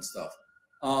involved in stuff.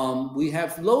 We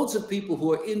have loads of people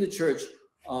who are in the church.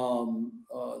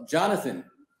 Jonathan,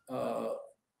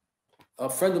 a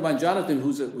friend of mine, Jonathan,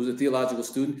 who's a theological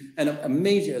student and a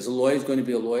major as a lawyer, is going to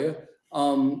be a lawyer.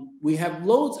 We have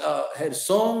loads, Head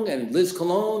Song and Liz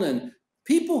Colon, and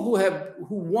people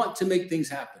who want to make things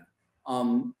happen.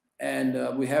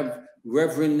 And we have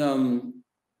Reverend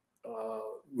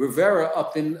Rivera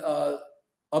up in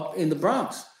the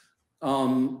Bronx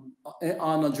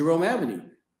on Jerome Avenue.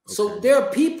 Okay. So there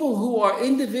are people who are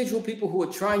individual people who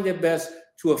are trying their best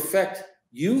to affect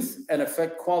youth and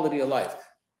affect quality of life,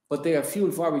 but they are few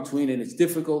and far between, and it's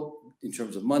difficult in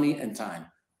terms of money and time.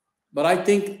 But I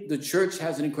think the church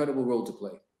has an incredible role to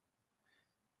play.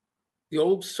 The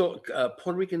old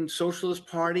Puerto Rican Socialist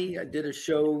Party, I did a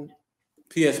show.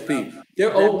 PSP.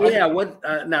 They're old. Yeah.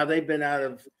 Now they've been out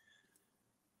of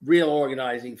real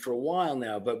organizing for a while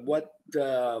now. But what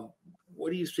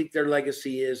do you think their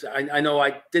legacy is? I know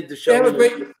I did the show.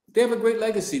 They have a great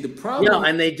legacy. The problem. Yeah,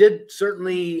 and they did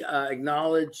certainly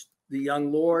acknowledge the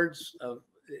young lords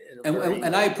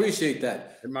and I appreciate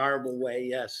that. Admirable way,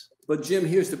 yes. But Jim,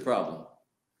 here's the problem.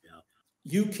 Yeah.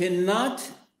 You cannot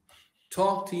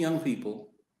talk to young people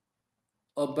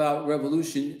about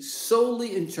revolution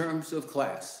solely in terms of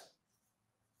class.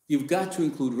 You've got to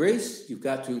include race, you've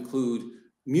got to include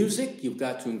music, you've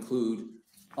got to include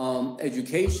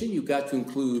education, you've got to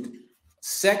include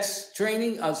sex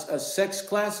training, sex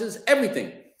classes,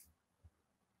 everything.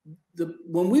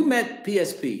 When we met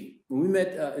PSP,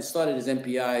 it started as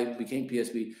MPI, became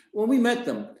PSP. When we met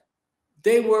them,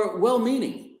 they were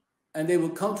well-meaning, and they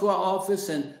would come to our office,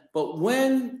 but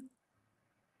when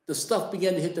the stuff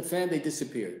began to hit the fan, they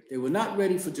disappeared. They were not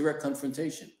ready for direct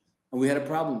confrontation, and we had a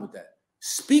problem with that.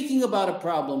 Speaking about a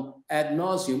problem ad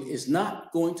nauseum is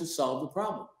not going to solve the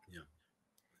problem. Yeah.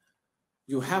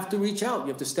 You have to reach out. You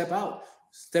have to step out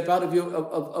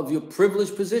of your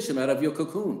privileged position, out of your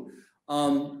cocoon.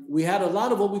 We had a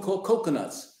lot of what we call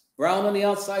coconuts, brown on the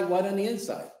outside, white on the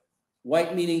inside.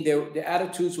 White meaning their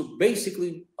attitudes were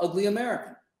basically ugly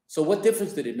American. So what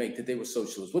difference did it make that they were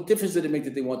socialists? What difference did it make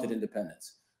that they wanted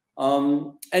independence?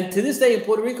 And to this day in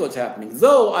Puerto Rico, it's happening.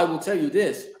 Though I will tell you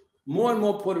this, more and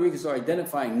more Puerto Ricans are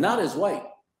identifying not as white,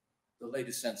 the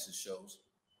latest census shows,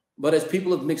 but as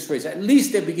people of mixed race. At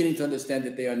least they're beginning to understand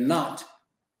that they are not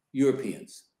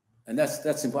Europeans. And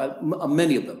that's important.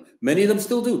 Many of them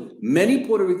still do. Many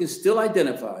Puerto Ricans still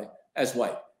identify as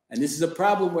white. And this is a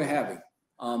problem we're having.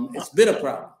 It's been a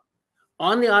problem.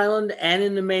 On the island and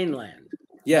in the mainland?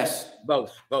 Yes.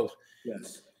 Both.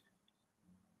 Yes.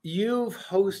 You've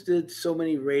hosted so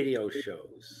many radio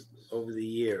shows over the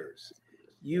years.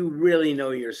 You really know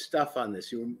your stuff on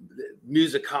this. You're a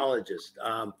musicologist.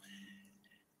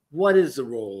 What is the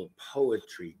role of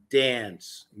poetry,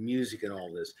 dance, music, and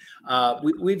all this?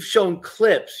 We've shown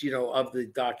clips, of the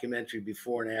documentary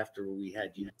before and after we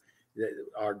had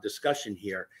our discussion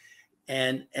here,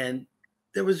 and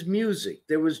there was music,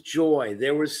 there was joy,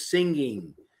 there was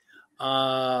singing.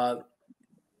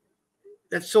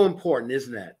 That's so important,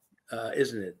 isn't it?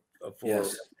 For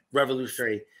yes.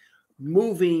 Revolutionary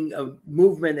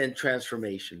movement and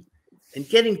transformation, and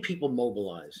getting people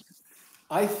mobilized.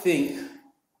 I think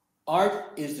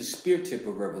art is the spear tip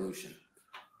of revolution.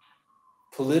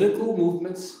 Political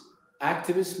movements,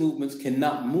 activist movements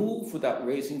cannot move without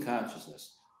raising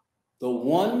consciousness. The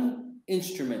one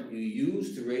instrument you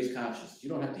use to raise consciousness, you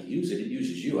don't have to use it, it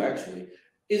uses you actually,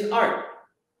 is art.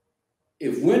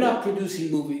 If we're not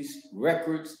producing movies,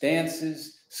 records,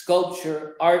 dances,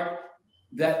 sculpture, art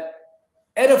that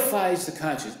edifies the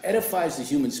conscience, edifies the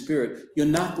human spirit, you're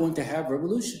not going to have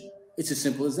revolution. It's as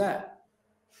simple as that.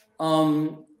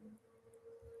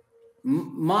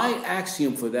 My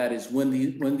axiom for that is when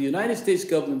the United States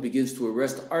government begins to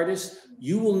arrest artists,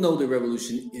 you will know the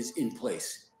revolution is in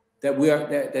place, that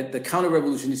the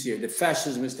counter-revolution is here, that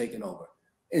fascism is taking over.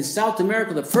 In South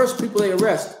America, the first people they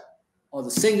arrest are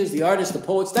the singers, the artists, the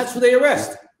poets. That's who they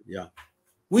arrest. Yeah.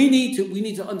 We need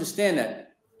to understand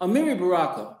that. Amiri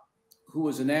Baraka, who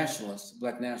was a nationalist,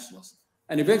 black nationalist,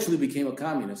 and eventually became a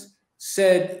communist,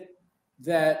 said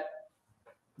that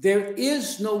there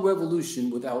is no revolution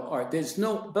without art. There's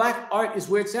no, black art is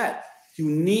where it's at. You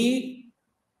need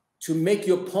to make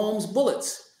your poems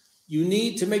bullets. You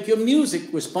need to make your music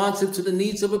responsive to the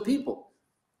needs of a people.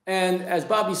 And as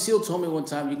Bobby Seale told me one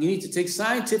time, you need to take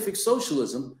scientific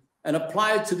socialism and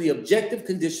apply it to the objective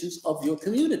conditions of your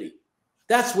community.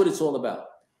 That's what it's all about.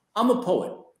 I'm a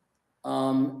poet.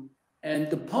 And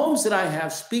the poems that I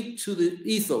have speak to the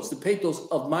ethos, the pathos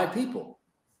of my people.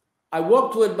 I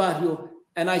walk through El Barrio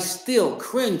and I still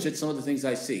cringe at some of the things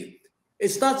I see.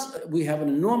 It's not, we have an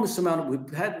enormous amount of,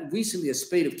 we've had recently a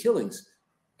spate of killings.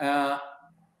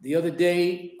 The other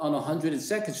day on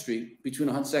 102nd Street, between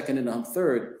 102nd and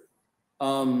 103rd,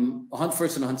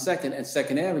 101st and 102nd and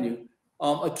 2nd Avenue,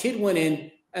 a kid went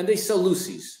in and they sell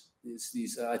Lucy's.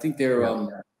 These, I think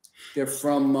they're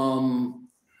from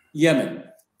Yemen.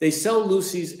 They sell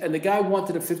Lucy's and the guy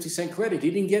wanted a 50-cent credit.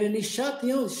 He didn't get it. He shot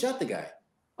the guy.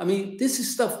 I mean, this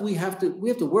is stuff we have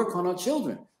to work on our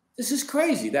children. This is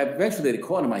crazy. That eventually they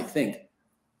caught him, I think.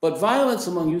 But violence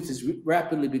among youth is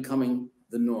rapidly becoming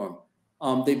the norm.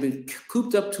 They've been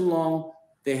cooped up too long.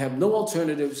 They have no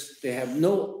alternatives. They have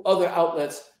no other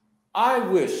outlets. I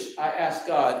wish, I asked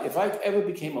God, if I ever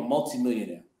became a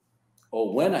multimillionaire,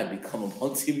 or when I become a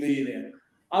multimillionaire,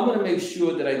 I'm going to make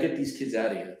sure that I get these kids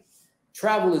out of here.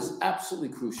 Travel is absolutely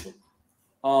crucial.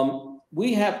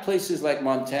 We have places like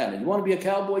Montana. You want to be a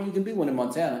cowboy? You can be one in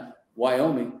Montana,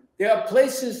 Wyoming. There are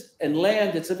places and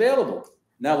land that's available.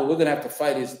 Now, what we're going to have to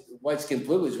fight is white skin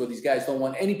privilege, where these guys don't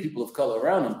want any people of color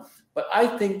around them. But I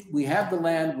think we have the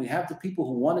land. We have the people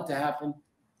who want it to happen.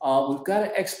 We've got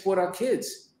to export our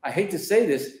kids. I hate to say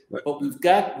this, but we've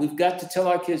got to tell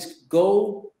our kids,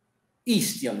 go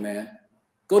east, young man.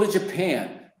 Go to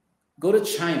Japan. Go to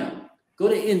China. Go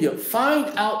to India.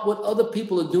 Find out what other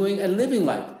people are doing and living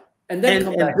like. And then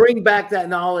and bring back that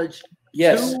knowledge.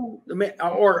 Yes.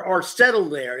 Or settle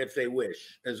there if they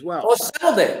wish as well. Or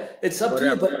settle there. It's up to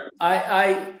you. But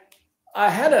I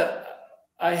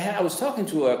was talking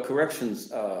to a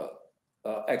corrections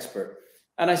expert,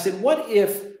 and I said, what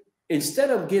if instead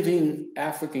of giving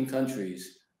African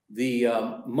countries the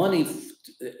money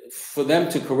for them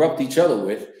to corrupt each other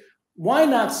with, why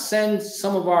not send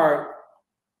some of our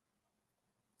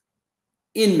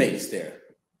inmates there?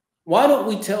 Why don't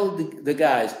we tell the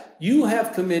guys, you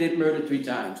have committed murder 3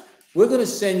 times. We're going to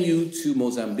send you to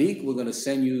Mozambique. We're going to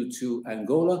send you to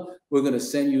Angola. We're going to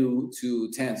send you to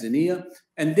Tanzania.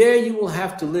 And there you will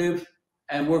have to live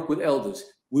and work with elders.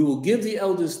 We will give the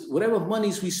elders whatever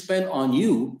monies we spend on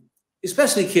you,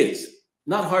 especially kids,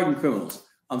 not hardened criminals.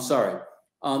 I'm sorry.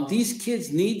 These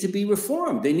kids need to be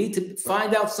reformed. They need to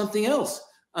find out something else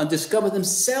and discover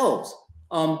themselves.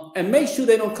 And make sure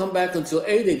they don't come back until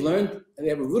they've learned, they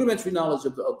have a rudimentary knowledge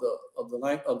of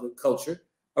the culture,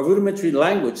 a rudimentary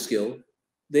language skill.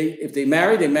 If they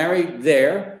marry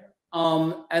there,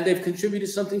 and they've contributed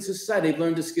something to society. They've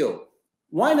learned a skill.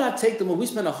 Why not take them? When we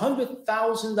spend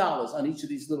 $100,000 on each of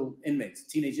these little inmates,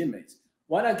 teenage inmates,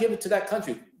 why not give it to that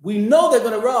country? We know they're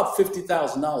going to rob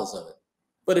 $50,000 of it,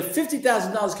 but if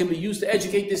 $50,000 can be used to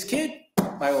educate this kid,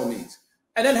 by all means.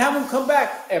 And then have them come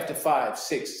back after 5,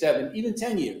 6, 7, even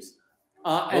 10 years.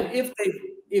 And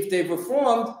if they've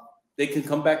reformed, they can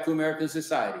come back to American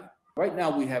society. Right now,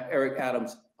 we have Eric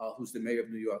Adams, who's the mayor of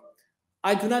New York.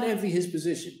 I do not envy his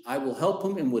position. I will help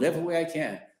him in whatever way I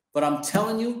can. But I'm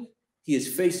telling you, he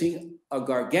is facing a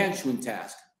gargantuan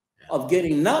task of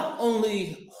getting not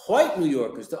only white New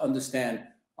Yorkers to understand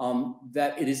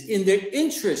that it is in their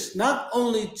interest not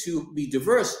only to be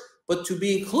diverse, but to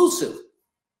be inclusive.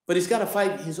 But he's got to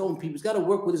fight his own people. He's got to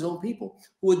work with his own people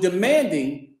who are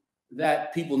demanding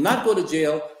that people not go to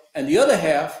jail, and the other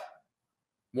half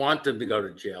want them to go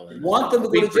to jail. And want them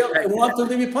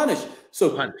to be punished.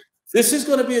 So this is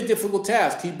going to be a difficult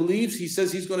task. He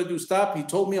says he's going to do stop. He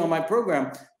told me on my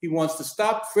program he wants to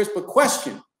stop, frisk, but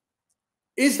question.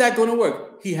 Is that going to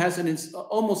work? He has an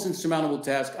almost insurmountable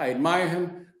task. I admire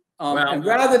him. And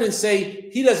rather than say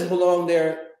he doesn't belong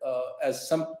there, as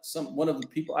one of the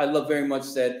people I love very much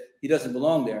said, he doesn't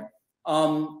belong there.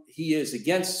 He is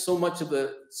against so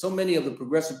many of the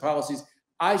progressive policies.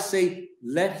 I say,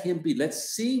 let him be.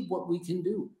 Let's see what we can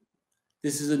do.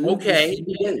 This is a new Okay.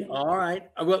 day. All right.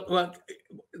 Well,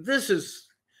 this is,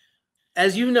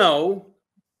 as you know,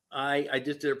 I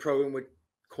just did a program with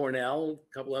Cornell,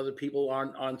 a couple other people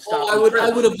on Stop. I would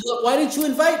have. Why didn't you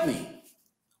invite me?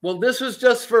 Well, this was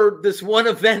just for this one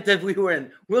event that we were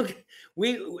in.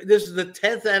 This is the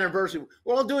 10th anniversary.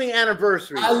 We're all doing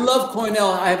anniversaries. I love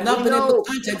Cornell. I have not been able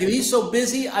to contact him. He's so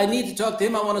busy. I need to talk to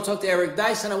him. I want to talk to Eric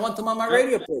Dyson. I want him on my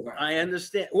radio program. I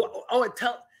understand.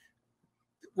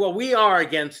 Well, we are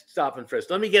against stop and frisk.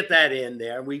 Let me get that in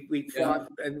there. We fought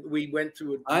and we went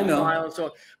through a trial and so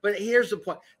on. But here's the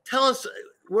point. Tell us,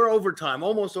 we're overtime,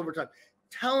 almost overtime.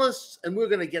 Tell us, and we're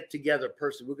going to get together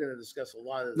personally. We're going to discuss a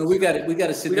lot of this. No, we got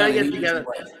to sit down. We got to get together.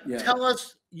 Yeah. Tell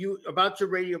us about your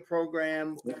radio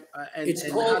program and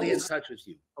how to get in touch with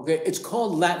you. Okay, it's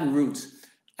called Latin Roots.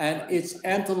 And it's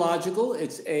anthological.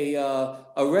 It's a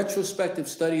retrospective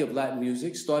study of Latin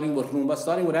music, starting with rumba,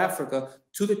 starting with Africa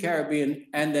to the Caribbean,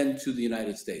 and then to the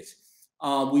United States.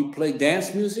 We play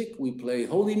dance music, we play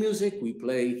holy music, we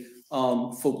play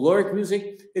folkloric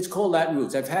music. It's called Latin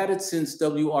Roots. I've had it since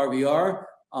WRVR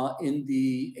in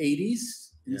the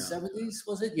 80s, in the 70s,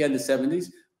 was it? Yeah, in the 70s.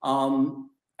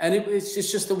 And it's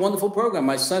just a wonderful program.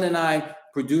 My son and I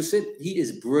produce it. He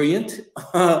is brilliant.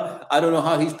 I don't know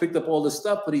how he's picked up all this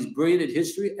stuff, but he's brilliant at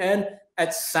history and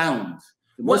at sound.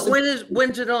 When's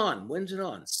it on? When's it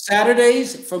on?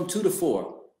 Saturdays from 2 to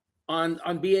 4. On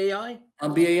BAI?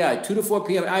 On BAI, 2 to 4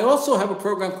 p.m. I also have a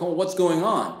program called What's Going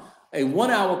On, a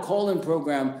 1-hour call-in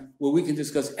program where we can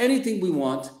discuss anything we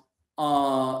want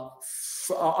on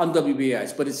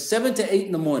WBAI. But it's 7 to 8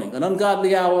 in the morning, an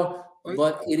ungodly hour,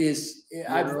 but it is,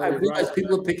 I realize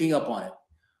people are picking up on it.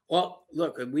 Well,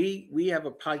 look, we have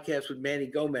a podcast with Manny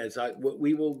Gomez.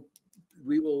 We will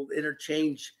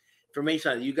interchange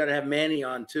information on it. You got to have Manny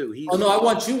on too. I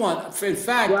want you on. In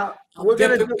fact, we're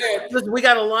going to listen. We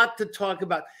got a lot to talk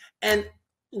about, and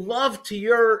love to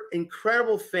your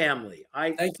incredible family.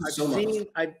 Thank you so much.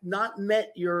 I've not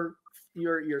met your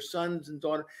sons and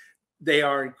daughter. They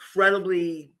are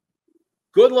incredibly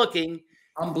good looking.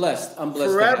 I'm blessed.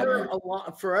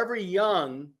 Forever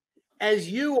young, as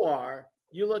you are.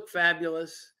 You look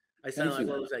fabulous. I sound like,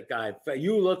 what was that guy?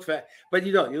 You look fat, but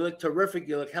you don't. You look terrific.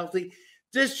 You look healthy.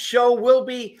 This show will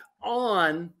be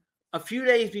on a few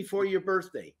days before your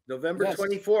birthday, November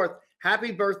 24th.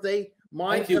 Happy birthday.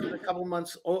 Mine a couple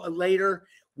months later.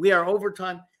 We are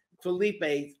overtime.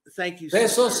 Felipe, thank you so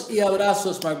much. Besos y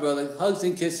abrazos, my brother. Hugs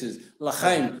and kisses.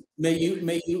 L'chaim. May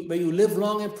you live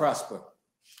long and prosper.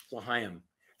 L'chaim.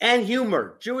 And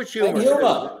humor. Jewish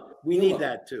humor. We need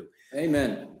that too.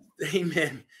 Amen.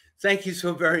 Amen. Thank you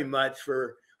so very much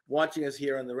for watching us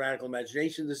here on The Radical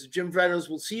Imagination. This is Jim Vredos.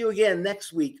 We'll see you again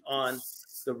next week on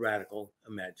The Radical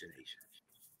Imagination.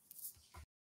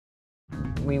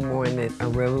 We wanted a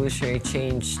revolutionary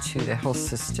change to the health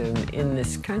system in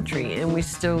this country, and we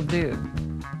still do.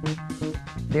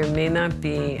 There may not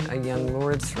be a Young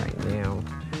Lords right now,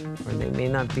 or there may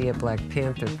not be a Black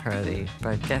Panther Party,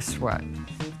 but guess what?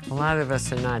 A lot of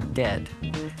us are not dead,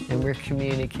 and we're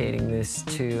communicating this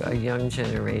to a young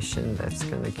generation that's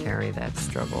going to carry that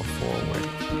struggle forward.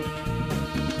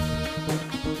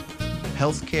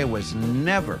 Healthcare was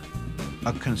never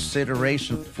a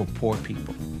consideration for poor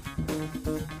people.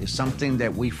 It's something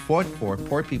that we fought for,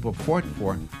 poor people fought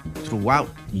for, throughout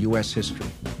U.S. history.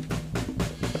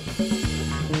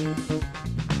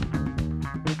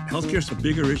 Healthcare is a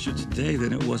bigger issue today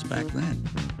than it was back then.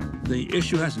 The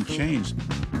issue hasn't changed.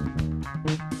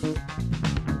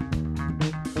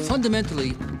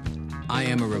 Fundamentally, I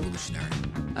am a revolutionary,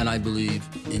 and I believe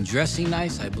in dressing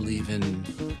nice. I believe in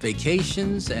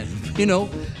vacations, and,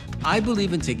 I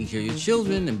believe in taking care of your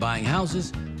children and buying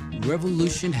houses.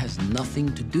 Revolution has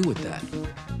nothing to do with that.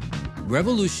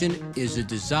 Revolution is a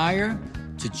desire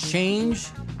to change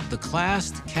the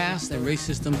class, caste, and race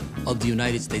system of the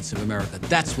United States of America.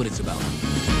 That's what it's about.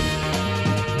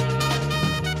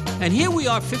 And here we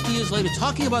are 50 years later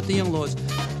talking about the Young Lords.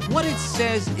 What it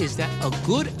says is that a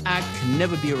good act can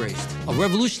never be erased. A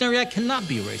revolutionary act cannot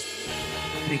be erased.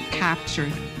 It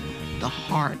captured the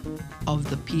heart of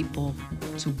the people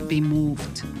to be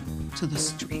moved to the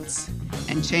streets.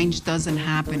 And change doesn't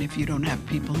happen if you don't have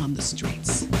people on the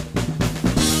streets.